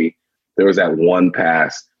Game 3, there was that one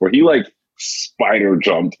pass where he like spider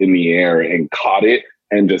jumped in the air and caught it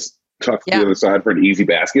and just tucked to the other side for an easy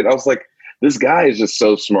basket. I was like, this guy is just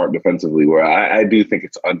so smart defensively, where I do think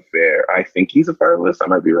it's unfair. I think he's a finalist. I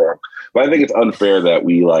might be wrong. But I think it's unfair that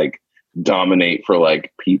we like dominate for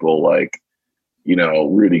like people like,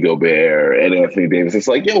 Rudy Gobert and Anthony Davis. It's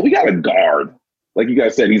like, yo, we got a guard. Like you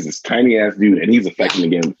guys said, he's this tiny ass dude and he's affecting the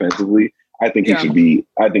game defensively. I think he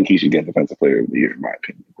should get Defensive Player of the Year, in my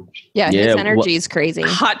opinion. Yeah, his energy is crazy.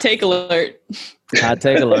 Hot take alert.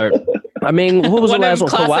 I mean, who was the last one?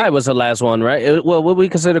 Kawhi was the last one, right? Well, would we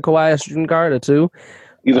consider Kawhi a shooting guard or two?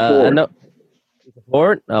 He's a forward. He's a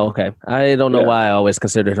forward? Oh, okay. I don't know why I always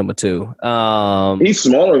considered him a 2. He's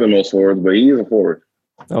smaller than most forwards, but he is a forward.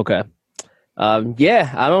 Okay. I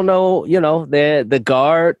don't know. The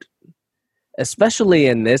guard, especially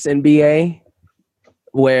in this NBA,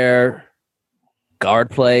 where guard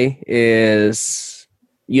play is,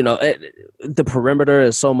 the perimeter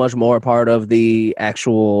is so much more a part of the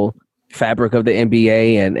actual fabric of the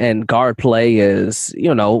NBA, and guard play is,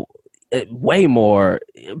 way more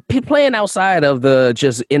playing outside of the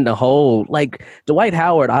just in the hole. Like Dwight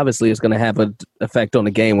Howard obviously is going to have an effect on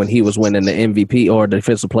the game when he was winning the MVP or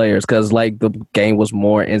defensive players, because like the game was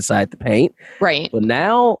more inside the paint. Right. But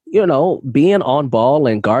now, being on ball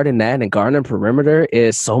and guarding that and guarding perimeter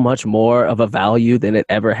is so much more of a value than it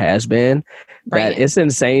ever has been. Right. That it's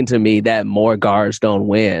insane to me that more guards don't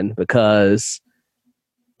win, because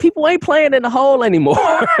people ain't playing in the hole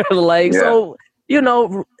anymore. So,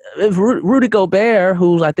 if Rudy Gobert,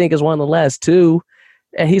 who I think is one of the last two,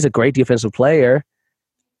 and he's a great defensive player,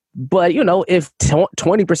 but, if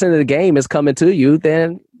 20% of the game is coming to you,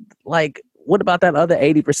 then, like, what about that other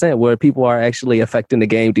 80% where people are actually affecting the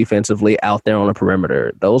game defensively out there on the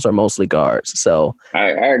perimeter? Those are mostly guards. So I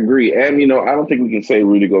agree. And, I don't think we can say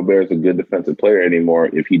Rudy Gobert is a good defensive player anymore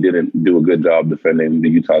if he didn't do a good job defending the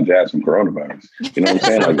Utah Jazz from coronavirus. You know what I'm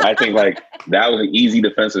saying? Like, I think like that was an easy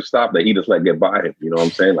defensive stop that he just let get by him. You know what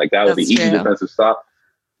I'm saying? Like that was the easy defensive stop.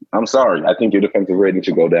 I'm sorry. I think your defensive rating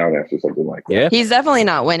should go down after something like that. Yeah. He's definitely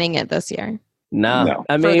not winning it this year. No.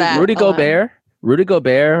 I mean, Rudy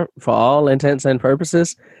Gobert, for all intents and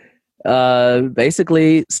purposes,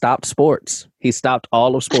 basically stopped sports. He stopped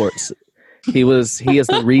all of sports. He is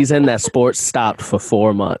the reason that sports stopped for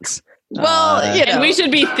 4 months. Well, and we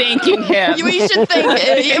should be thanking him. We should thank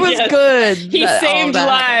it was Yes. good. He saved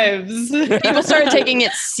lives. People started taking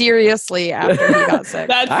it seriously after he got sick.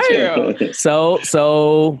 That's true.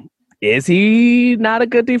 So is he not a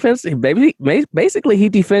good defense? Basically, he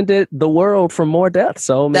defended the world from more death.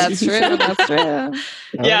 So maybe That's true. That's true.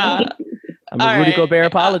 Yeah. I'm a Rudy Gobert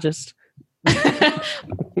apologist.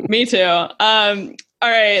 Me too. All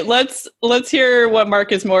right, let's hear what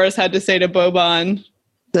Marcus Morris had to say to Boban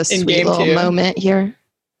The in sweet game little 2. moment here.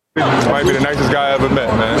 Might be the nicest guy I ever met,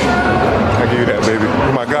 man. I give you that, baby.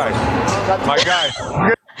 You're my guy. My guy.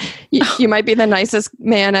 You might be the nicest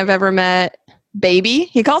man I've ever met. Baby?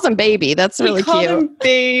 He calls him baby. That's really cute. Him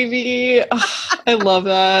baby. Oh, I love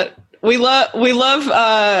that. We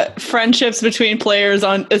love friendships between players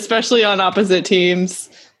especially on opposite teams.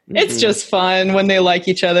 Mm-hmm. It's just fun when they like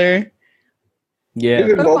each other. Yeah.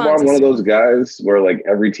 Isn't Boban one of those guys where like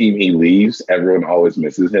every team he leaves, everyone always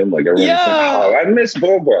misses him? Like everyone's like, oh, I miss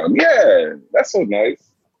Boban. Yeah, that's so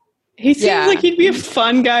nice. He seems like he'd be a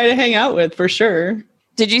fun guy to hang out with for sure.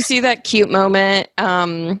 Did you see that cute moment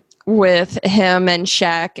with him and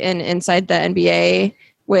Shaq inside the NBA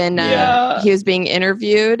when he was being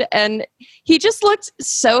interviewed? And he just looked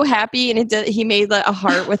so happy, and he made like a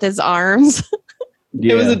heart with his arms.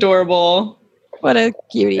 It was adorable. What a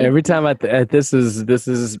cutie! Every time this is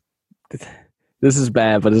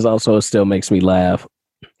bad, but it also still makes me laugh.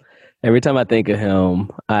 Every time I think of him,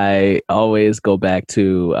 I always go back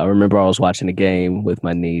to, I remember I was watching a game with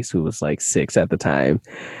my niece who was like 6 at the time,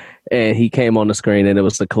 and he came on the screen and it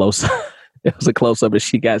was a close-up. It was a close-up and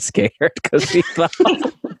she got scared because she thought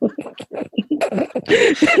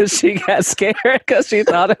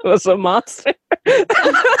it was a monster.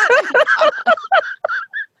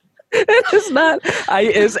 It's not.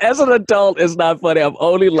 As an adult, it's not funny. I'm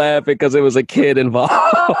only laughing because it was a kid involved.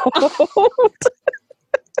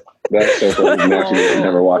 That's so funny.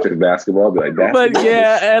 Never watching basketball, be like that. But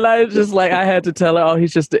yeah, and I just like I had to tell her, oh,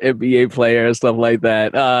 he's just an NBA player and stuff like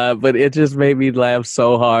that. But it just made me laugh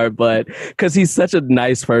so hard. But because he's such a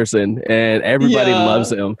nice person and everybody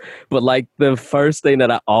loves him. But like the first thing that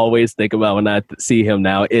I always think about when I see him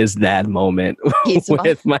now is that moment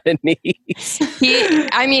with my niece.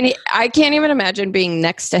 I can't even imagine being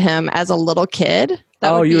next to him as a little kid.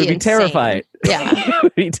 You would be terrified. Yeah, you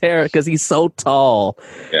would be terrified because he's so tall.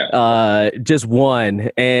 Yeah, just one,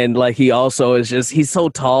 and like he also is he's so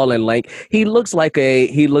tall and like he looks like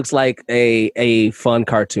a fun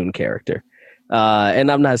cartoon character.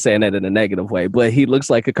 And I'm not saying that in a negative way, but he looks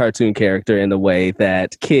like a cartoon character in the way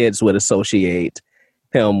that kids would associate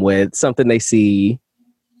him with something they see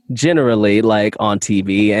generally like on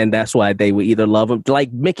TV, and that's why they would either love him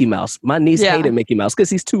like Mickey Mouse. My niece hated Mickey Mouse because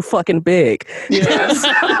he's too fucking big. That's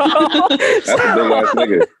a big ass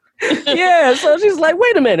nigga. Yeah, so she's like,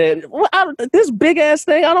 wait a minute, this big ass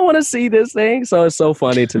thing, I don't want to see this thing. So it's so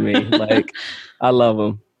funny to me. Like, I love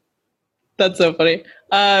him. That's so funny.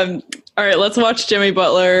 All right, let's watch Jimmy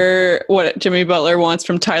Butler. What Jimmy Butler wants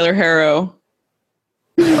from Tyler Herro.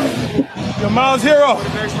 Yo, Miles Hero.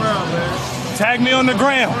 Next round, man. Tag me on the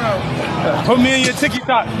gram. Put me in your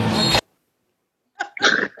TikTok.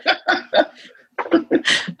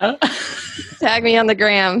 Tag me on the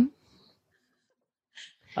gram.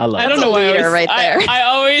 I don't know why there. I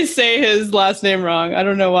always say his last name wrong. I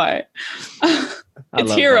don't know why.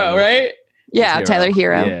 It's Hero, right? Yeah, Tyler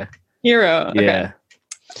Hero. Yeah. Hero. Okay. Yeah.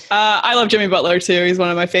 I love Jimmy Butler too. He's one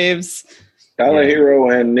of my faves. Tyler Hero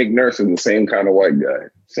and Nick Nurse are the same kind of white guy.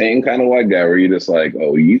 Same kind of white guy where you're just like,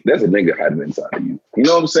 oh, that's a nigga hiding inside of you. You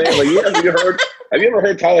know what I'm saying? Like, have you ever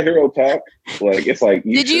heard Tyler Hero talk? Like, it's like.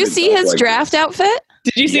 Did you see his draft outfit?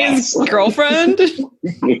 Did you see his girlfriend?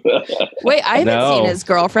 Wait, I haven't seen his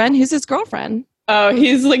girlfriend. Who's his girlfriend? Oh,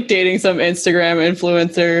 he's like dating some Instagram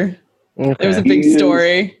influencer. Okay. There was a big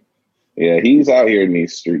story. Yeah, he's out here in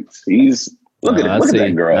these streets. Look at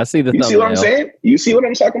that girl. I see the You see what I'm saying? You see what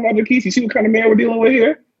I'm talking about, Jaquise? You see what kind of man we're dealing with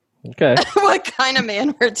here? Okay. What kind of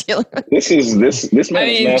man we're dealing with? This man. I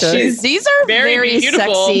mean, these are very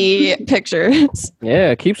sexy pictures.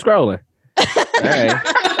 Yeah, keep scrolling. All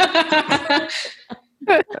right.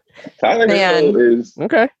 Tyler Hero is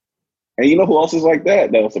okay. And you know who else is like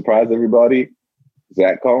that? That'll surprise everybody.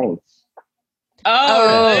 Zach Collins.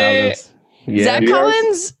 Oh, really? Yeah. Zach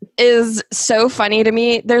Collins is so funny to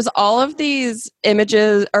me. There's all of these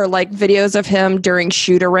images or like videos of him during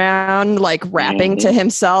shoot around, like rapping to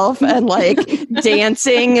himself and like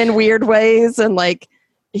dancing in weird ways. And like,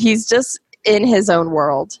 he's just in his own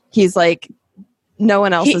world. He's like, no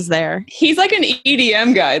one else is there. He's like an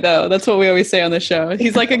EDM guy though. That's what we always say on the show.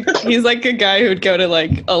 He's like a guy who would go to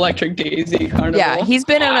like Electric Daisy Carnival. Yeah, he's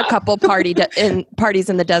been on a couple parties in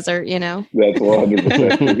the desert, you know. That's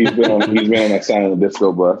 100%. He's been on that Silent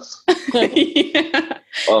Disco bus. Yeah,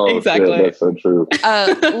 oh, exactly. Shit, that's so true.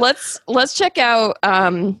 Let's check out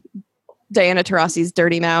Diana Taurasi's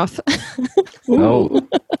dirty mouth. Oh.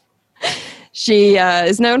 She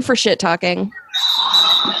is known for shit talking.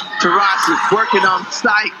 Taurasi working on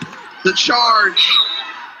sight. The charge.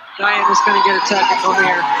 Diana's going to get a technical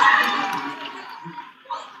here.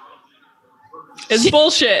 It's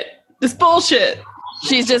bullshit. It's bullshit.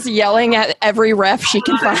 She's just yelling at every ref she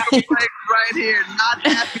can find. Right here. Not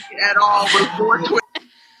happy at all with 420.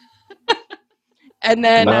 And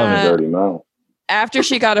then dirty mouth. After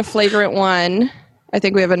she got a flagrant one, I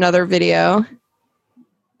think we have another video.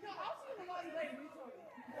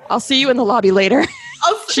 I'll see you in the lobby later.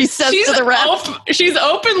 She says to the ref. She's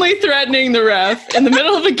openly threatening the ref in the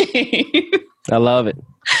middle of a game. I love it.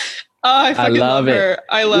 Oh, I fucking love her.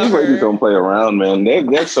 I love These her. ladies don't play around, man.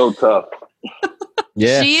 They're so tough.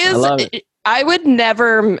 Yeah, she is. I love it. I would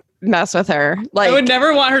never mess with her. Like, I would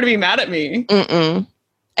never want her to be mad at me. Mm-mm.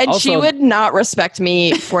 And Also- she would not respect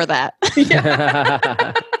me for that.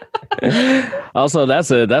 Also,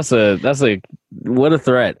 that's a what a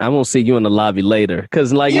threat. I'm gonna see you in the lobby later.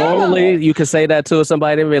 Because like normally you can say that to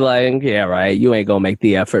somebody and be like, yeah, right, you ain't gonna make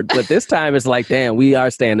the effort. But this time it's like, damn, we are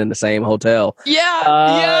staying in the same hotel.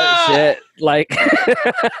 Yeah. Shit. Like,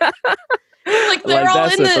 like they're like, all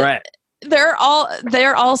that's in a the threat. they're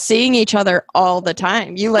all seeing each other all the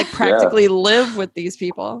time. You like practically live with these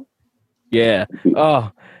people. Yeah.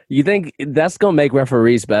 Oh, you think that's gonna make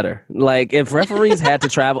referees better? Like, if referees had to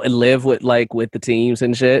travel and live with the teams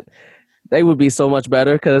and shit, they would be so much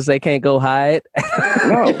better because they can't go hide.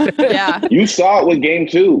 No. Yeah. You saw it with game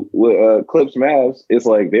 2 with Clips Mavs. It's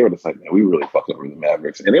like they were just like, man, we really fucked over the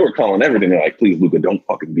Mavericks. And they were calling everything. They're like, please, Luka, don't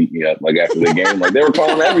fucking beat me up. Like after the game. Like they were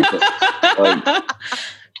calling everything. Like,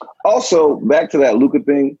 also, back to that Luka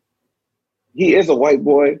thing. He is a white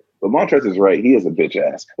boy, but Montrezl is right. He is a bitch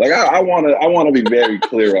ass. Like I wanna be very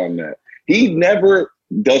clear on that. He never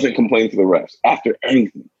doesn't complain to the refs after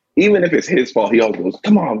anything. Even if it's his fault, he always goes,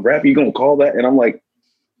 come on, ref, you gonna call that? And I'm like,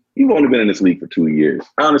 you've only been in this league for 2 years.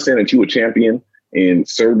 I understand that you a champion in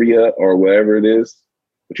Serbia or wherever it is,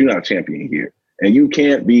 but you're not a champion here. And you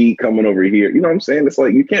can't be coming over here. You know what I'm saying? It's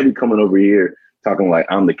like, you can't be coming over here talking like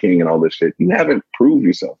I'm the king and all this shit. You haven't proved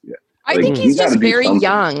yourself yet. I Like, think he's just very something.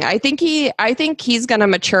 young. I think he's gonna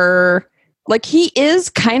mature. Like he is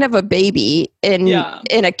kind of a baby in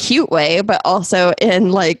a cute way, but also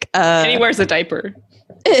in like and he wears a diaper.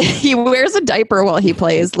 He wears a diaper while he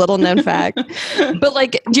plays. Little known fact. But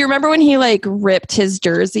like, do you remember when he like ripped his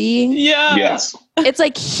jersey? Yeah. Yes. It's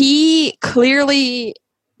like he clearly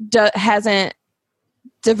hasn't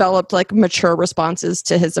developed like mature responses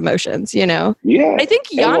to his emotions. You know? Yeah. I think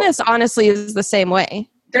Giannis honestly is the same way.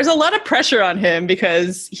 There's a lot of pressure on him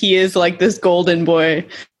because he is like this golden boy.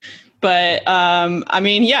 But I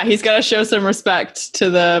mean, yeah, he's got to show some respect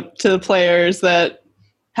to the players that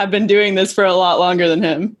have been doing this for a lot longer than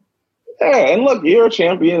him. Yeah, and look, you're a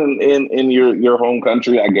champion in your home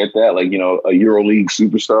country. I get that. Like, you know, a EuroLeague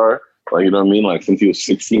superstar. Like, you know what I mean? Like, since he was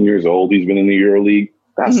 16 years old, he's been in the EuroLeague.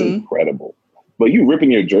 That's incredible. But you ripping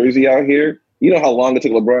your jersey out here, you know how long it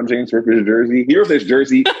took LeBron James to rip his jersey? He ripped his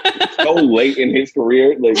jersey so late in his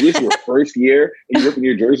career. Like, this is your first year, and you're ripping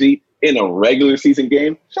your jersey in a regular season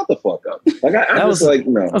game, shut the fuck up. Like I was like,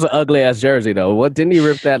 no. That was an ugly ass jersey though. What didn't he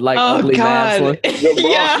rip that ugly Mavs one?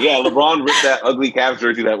 LeBron ripped that ugly Cavs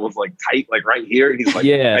jersey that was like tight, like right here. He's like,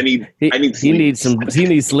 I need sleeves. He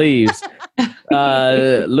needs sleeves.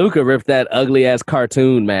 Luka ripped that ugly ass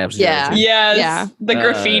cartoon Mavs jersey. Yeah, the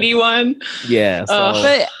graffiti one. Yeah, so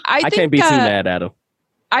but I think, can't be too mad at him.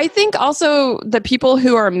 I think also the people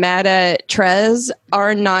who are mad at Trez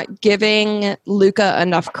are not giving Luka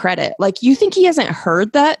enough credit. Like, you think he hasn't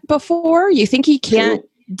heard that before? You think he can't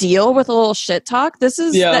deal with a little shit talk? This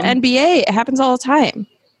is the NBA. It happens all the time.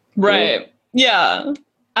 Right. Yeah.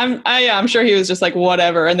 I'm sure he was just like,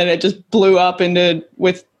 whatever. And then it just blew up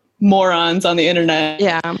with morons on the internet.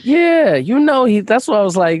 Yeah. Yeah. That's what I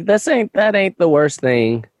was like, that ain't the worst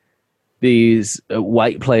thing these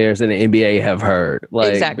white players in the NBA have heard.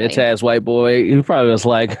 Like, bitch ass white boy. He probably was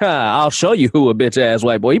like, I'll show you who a bitch ass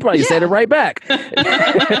white boy. He probably said it right back.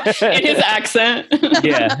 In his accent.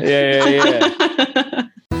 Yeah.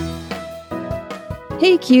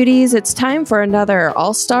 Hey cuties, it's time for another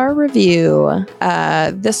All-Star review.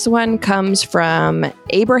 This one comes from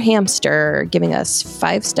Abrahamster, giving us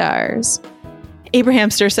 5 stars.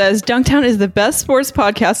 Abrahamster says, Dunktown is the best sports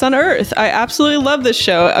podcast on earth. I absolutely love this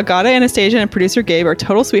show. Agata, Anastasia, and producer Gabe are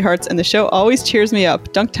total sweethearts, and the show always cheers me up.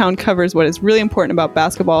 Dunktown covers what is really important about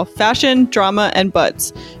basketball: fashion, drama, and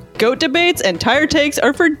butts. Goat debates and tire takes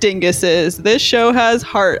are for dinguses. This show has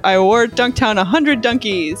heart. I award Dunktown 100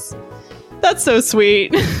 donkeys. That's so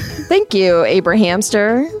sweet. Thank you,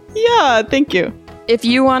 Abrahamster. Yeah, thank you. If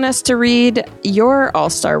you want us to read your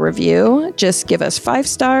All-Star review, just give us 5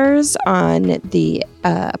 stars on the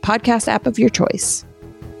podcast app of your choice.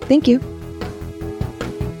 Thank you.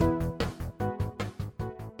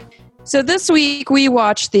 So this week, we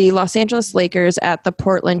watched the Los Angeles Lakers at the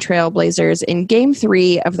Portland Trail Blazers in Game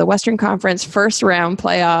 3 of the Western Conference first round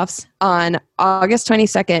playoffs on August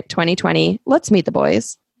 22nd, 2020. Let's meet the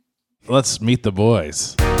boys. Let's meet the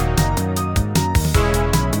boys.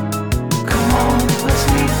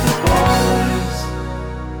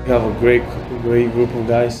 We have a great group of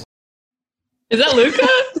guys. Is that Luka?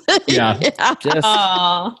 Yeah.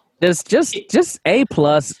 Just A+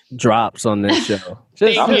 drops on this show.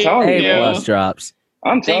 Just A+ drops.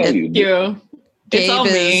 I'm telling you. It's all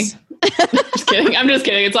me. Just kidding. I'm just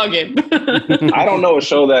kidding. It's all Gabe. I don't know a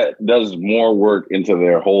show that does more work into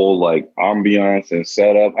their whole like ambiance and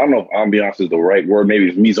setup. I don't know if ambiance is the right word. Maybe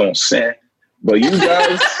it's mise en scène. But you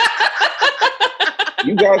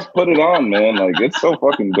guys put it on, man. Like, it's so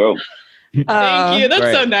fucking dope. Thank you.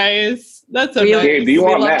 That's so nice. That's so nice. Gabe, do you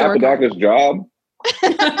want Matt Apodaca's job?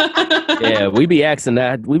 Yeah, we be asking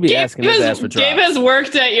that. We be asking his ass for jobs. Gabe has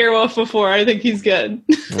worked at Earwolf before. I think he's good.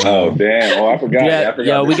 Oh damn! Oh, I forgot.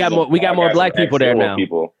 Yeah, we got more black people there now.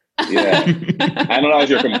 People. Yeah, I know that was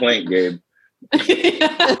your complaint, Gabe.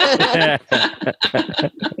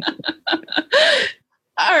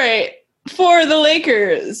 All right, for the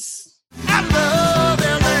Lakers.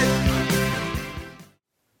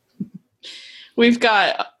 We've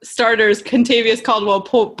got starters Kentavious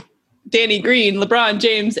Caldwell-Pope, Danny Green, LeBron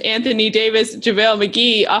James, Anthony Davis, JaVale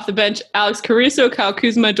McGee. Off the bench, Alex Caruso, Kyle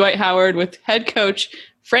Kuzma, Dwight Howard, with head coach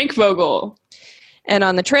Frank Vogel. And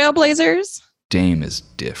on the Trailblazers, Dame is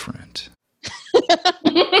different.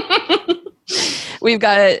 We've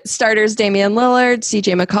got starters Damian Lillard,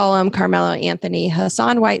 CJ McCollum, Carmelo Anthony,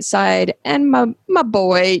 Hassan Whiteside, and my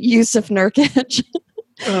boy Yusuf Nurkic.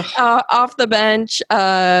 Off the bench,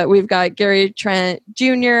 we've got Gary Trent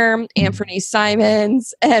Jr., Anthony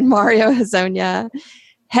Simons, and Mario Hezonja.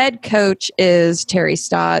 Head coach is Terry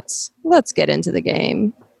Stotts. Let's get into the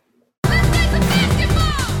game.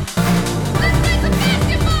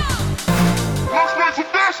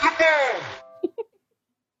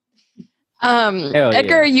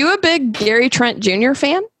 Edgar, are you a big Gary Trent Jr.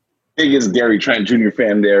 fan? Biggest Gary Trent Jr.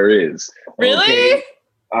 fan there is. Really? Okay.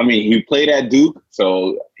 I mean, he played at Duke,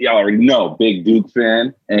 so y'all already know, big Duke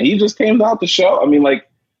fan. And he just came out the show. I mean, like,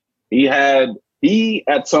 he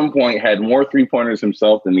at some point had more 3-pointers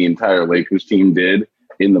himself than the entire Lakers team did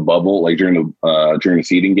in the bubble, like during the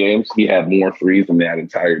seeding games. He had more threes than that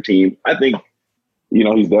entire team. I think,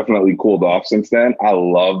 he's definitely cooled off since then. I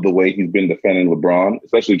love the way he's been defending LeBron,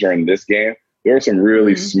 especially during this game. There were some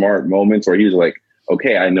really smart moments where he's like,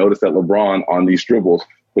 okay, I noticed that LeBron on these dribbles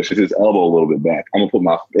pushes his elbow a little bit back. I'm going to put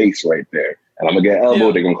my face right there, and I'm going to get elbowed.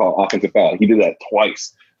 Yeah. They're going to call offensive foul. He did that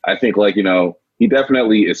twice. I think, he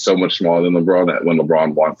definitely is so much smaller than LeBron that when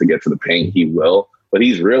LeBron wants to get to the paint, he will. But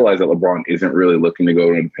he's realized that LeBron isn't really looking to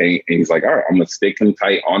go to the paint, and he's like, all right, I'm going to stick him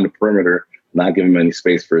tight on the perimeter, not give him any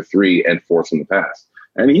space for a 3, and force him to pass.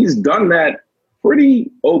 And he's done that pretty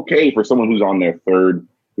okay for someone who's on their third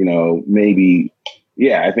maybe,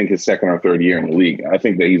 I think his second or third year in the league. I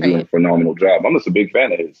think that he's doing a phenomenal job. I'm just a big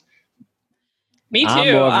fan of his. Me too.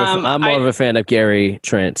 I'm more of a fan of Gary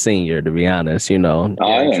Trent Sr., to be honest. Gary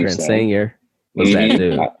Trent Sr. was that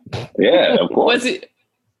dude. Yeah, of course.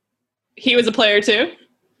 He was a player too?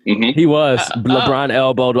 Mm-hmm. He was. LeBron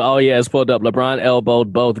elbowed. Oh, yeah, it's pulled up. LeBron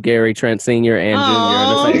elbowed both Gary Trent Sr. and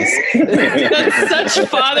Jr. in the face. That's such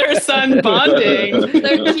father-son bonding.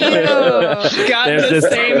 They're cute. Got the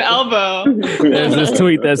same elbow. There's this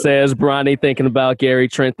tweet that says, Bronny thinking about Gary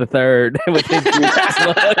Trent III. With his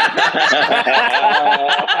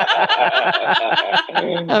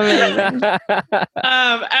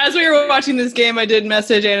as we were watching this game, I did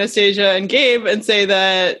message Anastasia and Gabe and say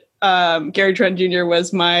that Gary Trent Jr.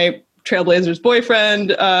 was my Trailblazers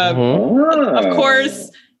boyfriend. Of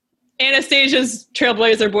course, Anastasia's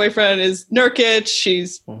Trailblazer boyfriend is Nurkic.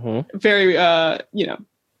 She's very, I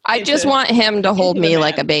just want him to hold me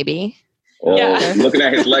like a baby. Oh, looking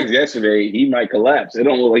at his legs yesterday, he might collapse. It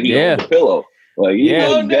don't look like he's on the pillow. Like he's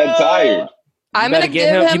dead tired. I'm gonna give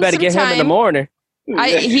him. You better get him in the morning.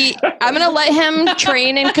 I'm gonna let him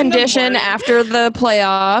train and condition after the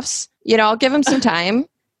playoffs. I'll give him some time.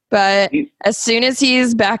 But as soon as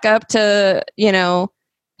he's back up to,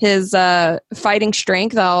 his fighting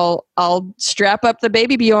strength, I'll strap up the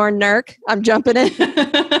baby Bjorn Nurk. I'm jumping in.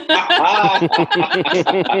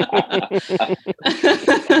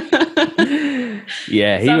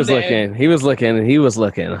 Yeah, he was looking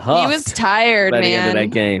huffed. He was tired, by man. the end of that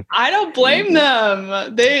game. I don't blame them.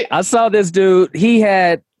 I saw this dude.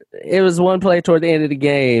 It was one play toward the end of the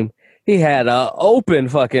game. He had an open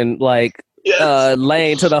fucking lane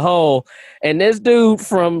to the hole, and this dude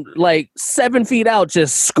from 7 feet out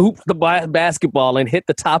just scooped the basketball and hit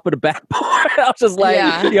the top of the backboard. I was just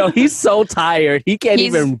like, yo, he's so tired. He can't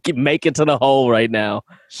even make it to the hole right now.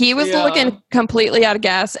 He was looking completely out of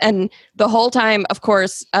gas, and the whole time, of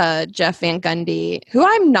course, Jeff Van Gundy, who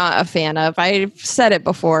I'm not a fan of. I've said it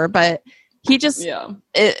before, but he just,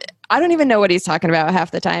 I don't even know what he's talking about half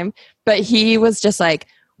the time, but he was just like,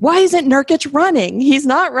 why isn't Nurkic running? He's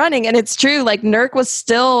not running. And it's true. Nurk was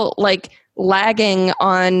still lagging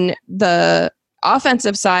on the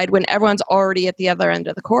offensive side when everyone's already at the other end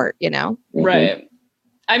of the court, Right.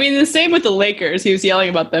 I mean, the same with the Lakers. He was yelling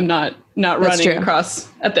about them not running across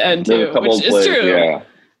at the end too, which is true. Yeah.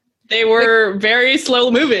 They were very slow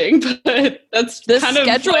moving, but that's the kind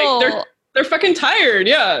schedule. Of they're fucking tired.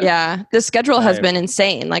 Yeah. Yeah. The schedule has been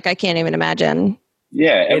insane. I can't even imagine.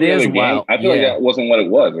 Yeah, it is wild. I feel like that wasn't what it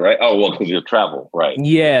was, right? Oh, well, because your travel, right?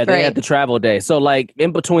 Yeah, they had the travel day. So,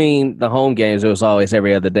 in between the home games, it was always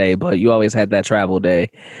every other day, but you always had that travel day,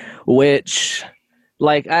 which,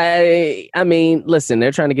 I mean, listen,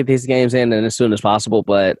 they're trying to get these games in as soon as possible,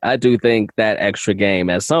 but I do think that extra game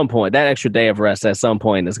at some point, that extra day of rest at some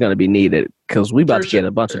point is going to be needed because we about to get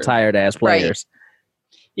a bunch of tired-ass players. Right.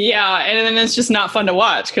 Yeah, and then it's just not fun to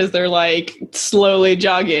watch because they're slowly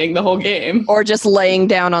jogging the whole game. Or just laying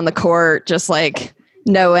down on the court, just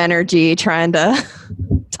no energy, trying to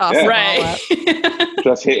toss the ball up.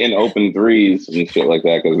 Just hitting open threes and shit like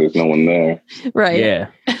that because there's no one there. Right.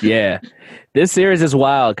 Yeah. This series is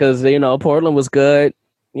wild because, Portland was good.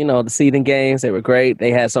 The seeding games, they were great.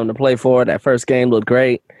 They had something to play for. That first game looked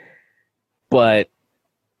great. But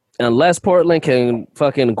unless Portland can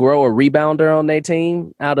fucking grow a rebounder on their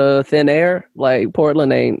team out of thin air,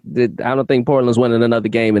 Portland I don't think Portland's winning another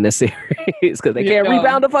game in this series because they can't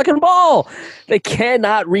rebound the fucking ball. They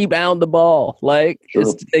cannot rebound the ball. They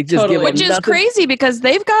just give it which is nothing. Crazy because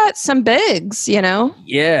they've got some bigs,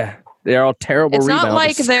 Yeah. They're all terrible rebounders. It's not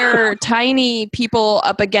like they're tiny people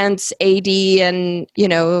up against AD and,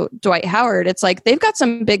 Dwight Howard. It's they've got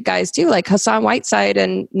some big guys too, Hassan Whiteside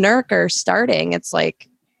and Nurk are starting. It's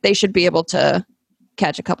they should be able to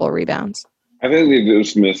catch a couple of rebounds. I think they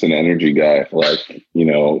just miss an energy guy Trevor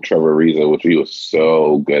Ariza, which he was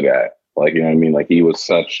so good at. You know what I mean? He was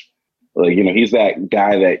such, he's that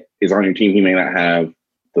guy that is on your team. He may not have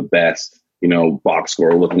the best, box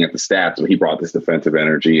score looking at the stats, but he brought this defensive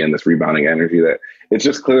energy and this rebounding energy that it's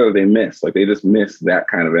just clear that they miss. They just miss that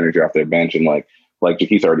kind of energy off their bench. And like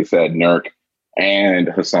Jaquise already said, Nurk and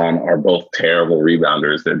Hassan are both terrible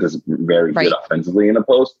rebounders. They're just very good offensively in the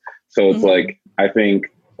post. So it's I think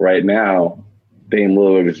right now, Dame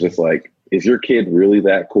Lillard is just is your kid really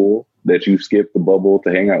that cool that you skipped the bubble to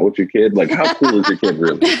hang out with your kid? How cool is your kid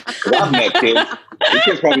really? Because I've met kids. Your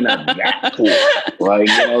kid's probably not that cool. So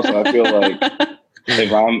I feel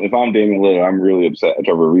if I'm Damian Lillard, I'm really upset at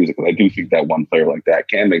Trevor Ariza because I do think that one player like that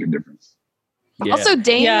can make a difference. Yeah. Also,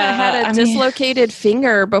 Dame had a dislocated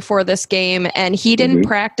finger before this game, and he didn't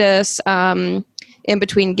practice. in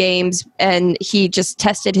between games, and he just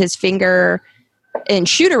tested his finger in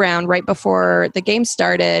shoot around right before the game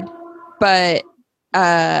started. But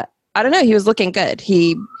I don't know, he was looking good.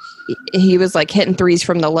 He was like hitting threes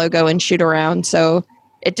from the logo and shoot around, so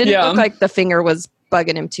it didn't look like the finger was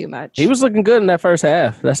bugging him too much. He was looking good in that first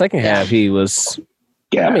half. That second half, he was.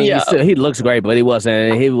 I mean, he looks great, but he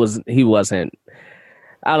wasn't. He wasn't.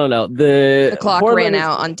 I don't know. The clock ran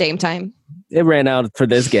out on Dame time. It ran out for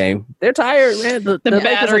this game. They're tired, man. The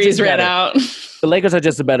batteries ran out. The Lakers are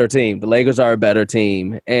just a better team. The Lakers are a better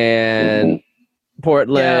team, and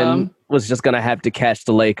Portland was just going to have to catch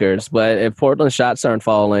the Lakers. But if Portland's shots aren't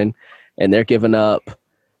falling and they're giving up,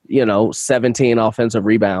 17 offensive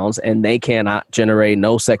rebounds, and they cannot generate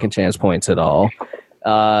no second chance points at all,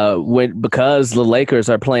 because the Lakers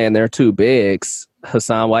are playing their two bigs,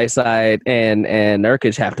 Hassan Whiteside and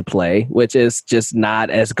Nurkic have to play, which is just not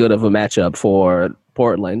as good of a matchup for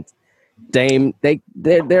Portland. Dame,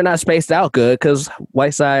 they're not spaced out good because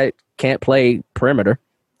Whiteside can't play perimeter.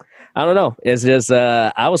 I don't know. It's just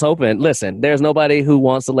I was hoping. Listen, there's nobody who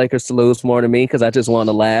wants the Lakers to lose more than me because I just want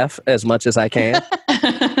to laugh as much as I can.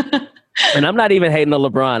 And I'm not even hating on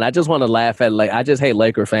LeBron. I just want to laugh at I just hate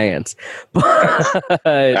Laker fans.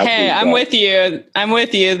 Hey, I'm with you.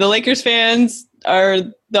 The Lakers fans are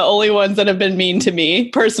the only ones that have been mean to me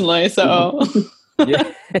personally. So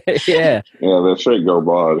yeah, they're straight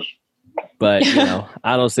garbage. But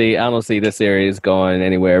I don't see this series going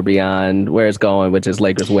anywhere beyond where it's going, which is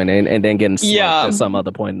Lakers winning and then getting smoked at some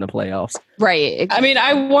other point in the playoffs. Right. I mean,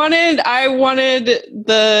 I wanted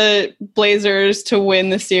the Blazers to win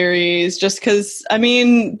the series just because, I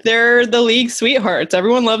mean, they're the league sweethearts.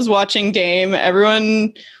 Everyone loves watching Dame.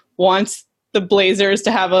 Everyone wants the Blazers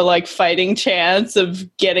to have a fighting chance of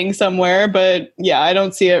getting somewhere. But yeah, I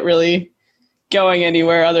don't see it really going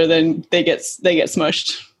anywhere other than they get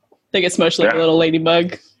smushed. They get smushed like a little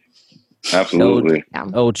ladybug. Absolutely.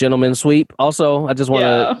 Gentleman sweep. Also, I just want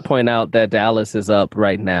to point out that Dallas is up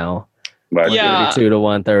right now. 32 to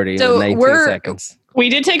 130 in 19 seconds. We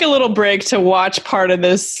did take a little break to watch part of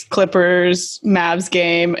this Clippers-Mavs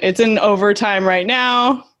game. It's in overtime right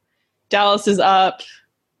now. Dallas is up.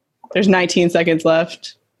 There's 19 seconds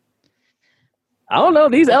left. I don't know.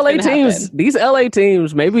 These LA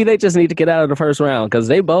teams, maybe they just need to get out of the first round because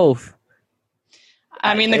they both.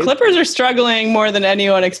 I mean, the Clippers are struggling more than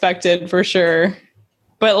anyone expected, for sure.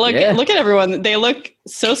 But look at everyone. They look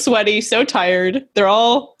so sweaty, so tired. They're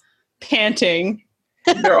all panting.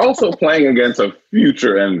 They're also playing against a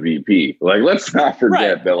future MVP. Let's not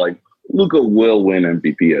forget that, Luka will win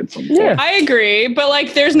MVP at some point. Yeah. I agree.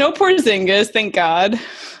 But, there's no Porzingis, thank God.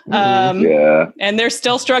 And they're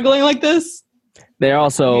still struggling like this. They're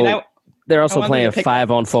also playing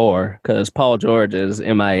 5-on-4 because Paul George is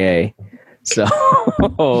MIA. So,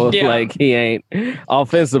 he ain't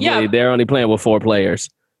offensively. They're only playing with 4 players.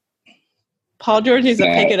 Paul George needs to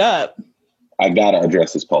pick it up. I gotta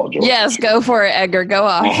address this Paul George. Yes, go for it, Edgar. Go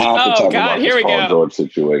off. I have to talk about this Paul George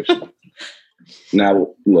situation. Now,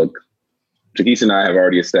 look, Jaquise and I have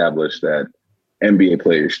already established that NBA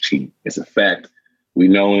players cheat. It's a fact. We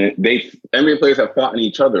know it. NBA players have fought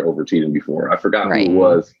each other over cheating before. I forgot who it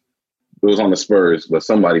was. It was on the Spurs, but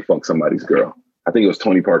somebody fucked somebody's girl. I think it was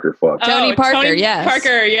Tony Parker fucked. Tony Parker, yes.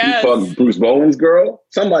 Parker, yes. He fucked Bruce Bowen's girl.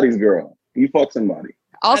 Somebody's girl. He fucked somebody.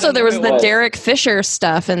 Also, there was the Derek Fisher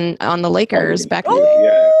stuff on the Lakers back then.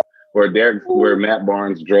 Yeah, where Matt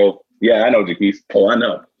Barnes drove. Yeah, I know, Jaquise. Oh, I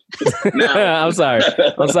know. Now, I'm sorry.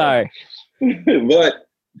 But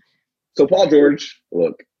so Paul George,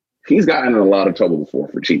 look, he's gotten in a lot of trouble before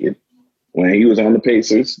for cheating. When he was on the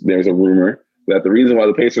Pacers, there's a rumor that the reason why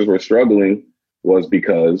the Pacers were struggling was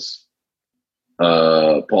because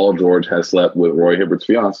Paul George has slept with Roy Hibbert's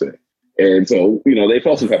fiance. And so, they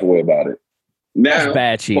felt some type of way about it. Now, that's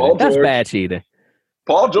bad cheating. That's bad cheating.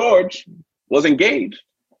 Paul George was engaged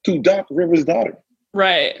to Doc Rivers' daughter.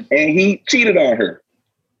 Right. And he cheated on her.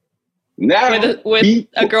 Now with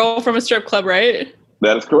a girl from a strip club, right?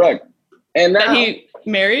 That is correct. And now that he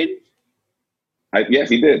married? Yes,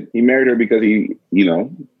 he did. He married her because he,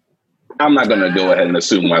 I'm not going to go ahead and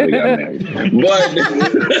assume why they got married. But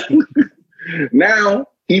now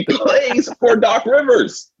he plays for Doc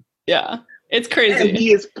Rivers. Yeah, it's crazy. And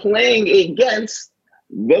he is playing against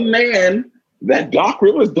the man that Doc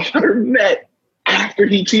Rivers' daughter met after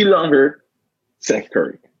he cheated on her, Seth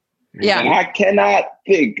Curry. Yeah. And I cannot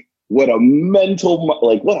think what a mental,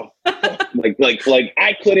 I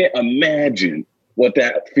couldn't imagine what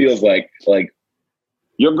that feels like.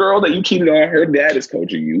 Your girl that you cheated on, her dad is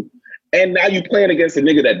coaching you, and now you playing against a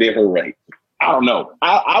nigga that did her right. I don't know.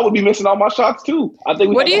 I would be missing all my shots too. I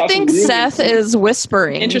think. What do you think Seth is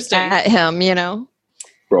whispering at him?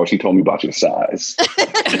 bro, she told me about your size.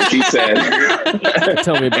 And she said,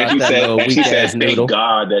 tell me about that little weak ass noodle. Thank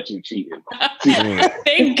God that you cheated.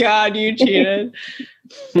 Thank God you cheated.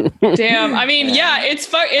 Damn. I mean, yeah,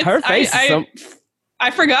 it's her face. I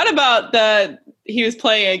forgot about that he was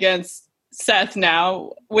playing against Seth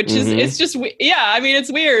now, which is it's just I mean,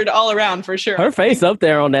 it's weird all around for sure. Her face up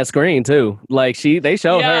there on that screen too. Like they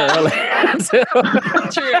showed her earlier.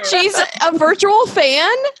 True. She's a virtual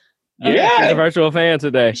fan. Yeah, she's a virtual fan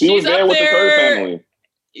today. She was there with the Curry family.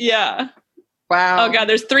 Yeah. Wow. Oh god,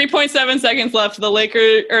 there's 3.7 seconds left.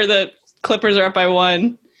 The Clippers are up by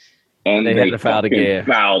 1. And they had a foul to give.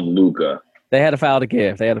 Fouled Luka. They had a foul to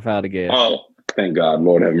give. Oh, thank God,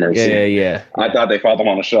 Lord have mercy. Yeah. I thought they fouled him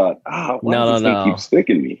on a shot. Why does this thing keep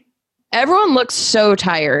sticking me? Everyone looks so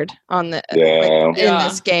tired on in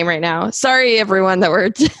this game right now. Sorry, everyone, that we're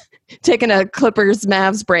taking a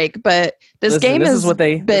Clippers-Mavs break, but this game has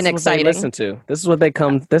been exciting. Listen to this is what they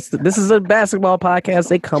come. This is a basketball podcast.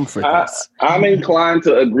 They come for this. I'm inclined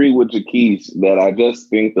to agree with Jaquise that I just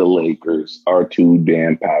think the Lakers are too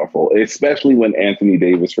damn powerful, especially when Anthony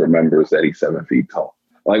Davis remembers that he's 7 feet tall.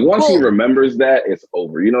 Like once he remembers that, it's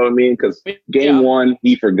over. You know what I mean? Because game one,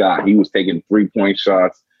 he forgot he was taking 3-point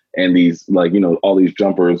shots and these all these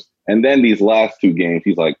jumpers, and then these last 2 games,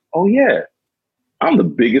 he's like, oh yeah. I'm the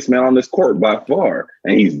biggest man on this court by far.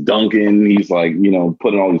 And he's dunking. He's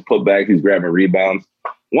putting all these putbacks. He's grabbing rebounds.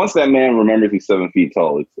 Once that man remembers he's 7 feet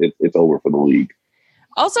tall, it's over for the league.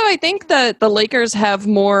 Also, I think that the Lakers have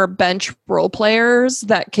more bench role players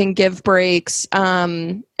that can give breaks.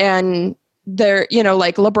 And they're,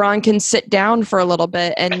 LeBron can sit down for a little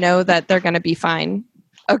bit and know that they're going to be fine.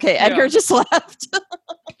 Okay, Edgar just left.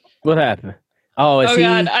 What happened? Oh, is he?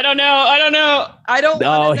 God, I don't know.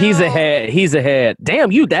 Oh, he's ahead.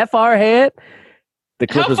 Damn, you that far ahead? The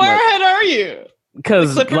Clippers. How far ahead are you?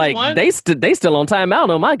 Because they still on timeout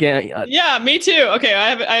on my game. Yeah, me too. Okay,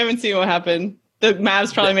 I haven't seen what happened. The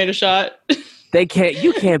Mavs probably made a shot. They can't.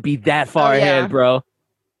 You can't be that far ahead, bro.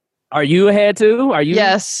 Are you ahead too? Are you?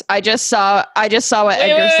 Yes, I just saw what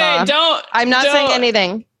Edgar saw. I'm not saying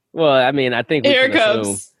anything. Well, I mean, I think here it comes.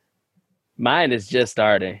 Assume. Mine is just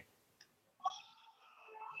starting.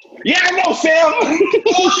 Yeah, I know, Sam.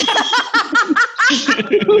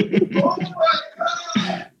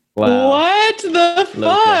 Wow. What the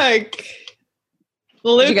fuck?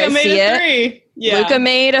 Luka made a 3. Yeah. Luka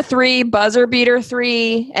made a 3, buzzer beater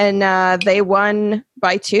 3, and they won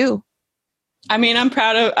by 2. I mean, I'm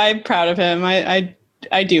proud of him. I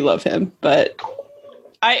do love him, but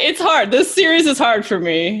it's hard. This series is hard for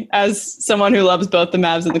me as someone who loves both the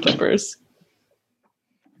Mavs and the Clippers.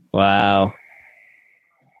 Wow.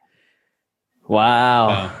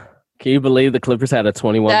 Can you believe the Clippers had a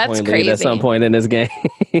 21-point lead at some point in this game?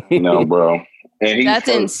 No, bro. And that's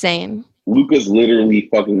insane. Luka's literally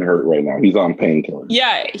fucking hurt right now. He's on painkillers.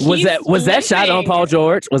 Yeah. Was that shot on Paul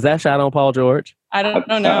George? I don't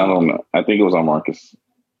know. I don't know. I think it was on Marcus.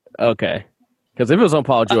 Okay. Because if it was on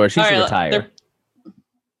Okay. George, he should retire.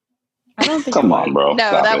 I don't think. Come on, bro. No,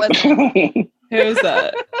 Stop that was. Who's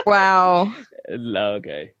that? Wow.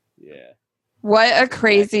 Okay. Yeah. What a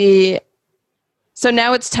crazy. So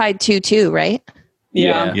now it's tied 2-2, right?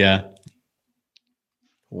 Yeah.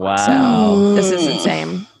 Wow. So this is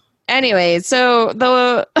insane. Anyway, so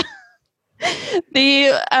the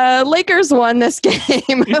Lakers won this game.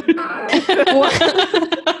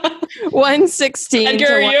 116.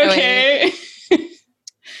 Edgar, are you okay?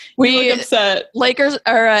 We look upset.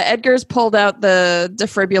 Edgar's pulled out the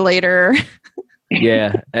defibrillator.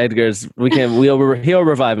 Yeah, Edgar's. He'll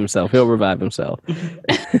revive himself.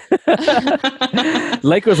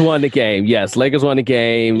 Lakers won the game. Yes, Lakers won the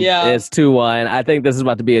game. Yeah, it's 2-1. I think this is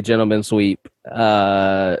about to be a gentleman's sweep.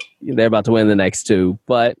 They're about to win the next 2.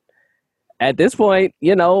 But at this point,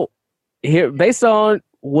 here based on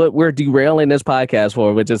what we're derailing this podcast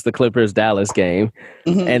for, which is the Clippers Dallas game,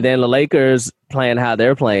 and then the Lakers playing how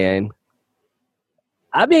they're playing.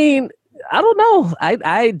 I mean, I don't know.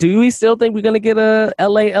 Do we still think we're going to get a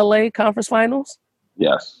LA conference finals?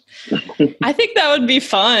 Yes. I think that would be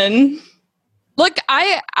fun. Look,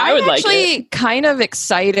 I'm actually kind of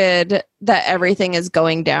excited that everything is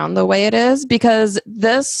going down the way it is, because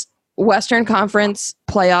this Western Conference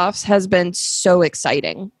playoffs has been so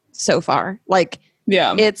exciting so far.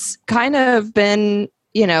 It's kind of been,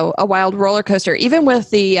 a wild roller coaster, even with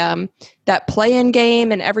the that play-in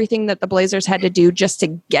game and everything that the Blazers had to do just to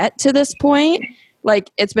get to this point.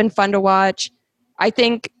 It's been fun to watch. I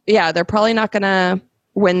think, they're probably not going to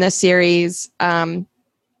win this series.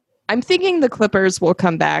 I'm thinking the Clippers will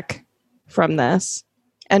come back from this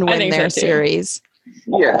and win their series.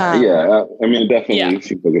 Yeah. I mean, it definitely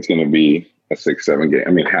seems like it's going to be a 6-7 game.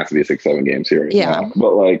 I mean, it has to be a 6-7 game series. Yeah. Now.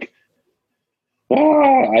 But like,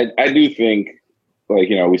 I do think, like,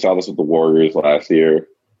 you know, we saw this with the Warriors last year.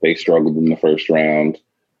 They struggled in the first round,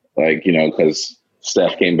 like, you know, because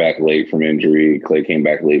Steph came back late from injury. Clay came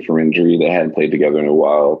back late from injury. They hadn't played together in a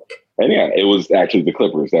while. And yeah, it was actually the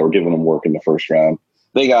Clippers that were giving them work in the first round.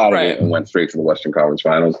 They got it and went straight to the Western Conference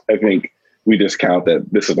Finals. I think we discount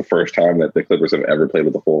that this is the first time that the Clippers have ever played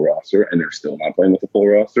with a full roster, and they're still not playing with a full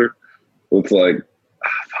roster. It's like,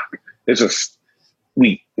 fuck. It's just,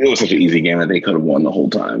 it was such an easy game that they could have won the whole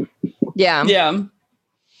time. Yeah. Yeah.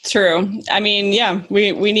 True. I mean, yeah,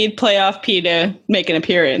 we need playoff P to make an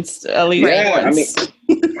appearance at least once. I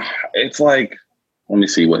mean, it's like, let me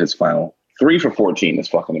see what his final 3 for 14 is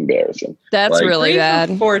fucking embarrassing. That's like, really 3 bad.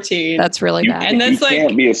 for 14. That's really bad. And that's you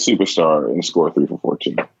can't be a superstar and score 3 for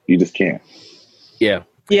 14. You just can't. Yeah.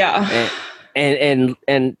 Yeah. And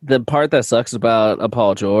the part that sucks about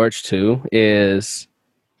Paul George too is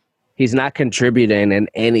he's not contributing in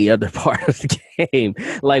any other part of the game.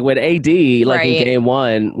 Like with AD, like in game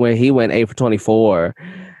 1 when he went 8 for 24,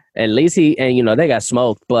 at least you know, they got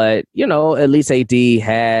smoked, but you know, at least AD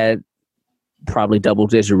had probably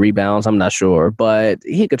double-digit rebounds. I'm not sure, but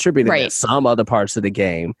he contributed in some other parts of the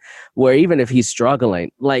game where even if he's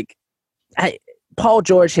struggling, like Paul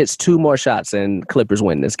George hits 2 more shots and Clippers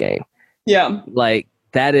win this game. Yeah. Like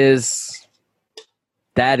that is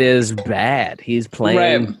bad. He's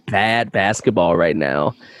playing bad basketball right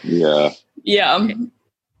now. Yeah. Yeah.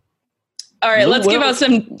 All right, let's give out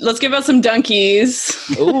some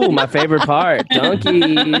dunkies. Ooh, my favorite part.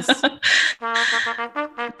 Dunkies.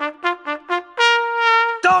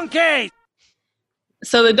 Donkey!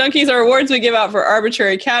 So the dunkies are awards we give out for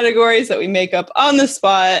arbitrary categories that we make up on the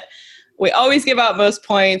spot. We always give out most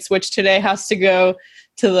points, which today has to go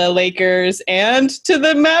to the Lakers and to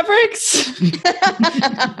the Mavericks.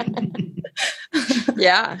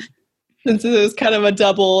 Yeah. Since it was kind of a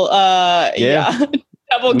double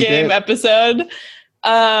double game episode.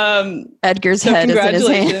 Edgar's so head is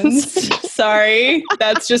in his congratulations. Sorry.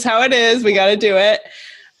 That's just how it is. We got to do it.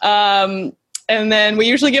 And then we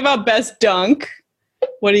usually give out best dunk.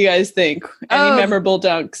 What do you guys think? Any memorable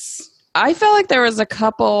dunks? I felt like there was a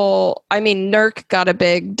couple. I mean, Nurk got a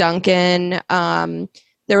big dunk in.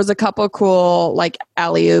 There was a couple cool like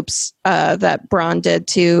alley-oops that Braun did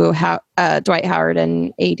to Dwight Howard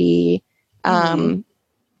and AD.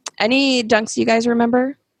 Any dunks you guys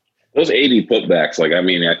remember? Those 80 putbacks, like, I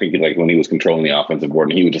mean, I think like when he was controlling the offensive board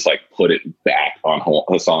and he would just like put it back on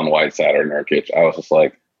Hassan Whiteside or Nurkic, I was just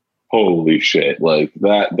like, holy shit. Like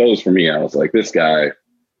those for me, I was like, this guy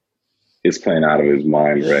is playing out of his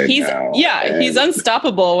mind now. Yeah, he's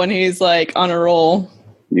unstoppable when he's like on a roll.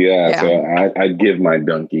 Yeah. So I'd give my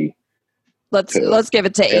donkey. Let's give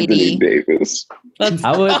it to Anthony AD. Davis.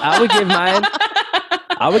 I would give mine.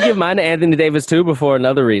 I would give mine to Anthony Davis too, for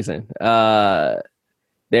another reason.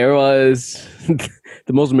 There was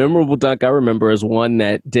the most memorable dunk I remember is one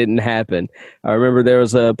that didn't happen. I remember there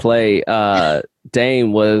was a play.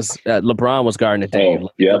 Dame was LeBron was guarding Dame.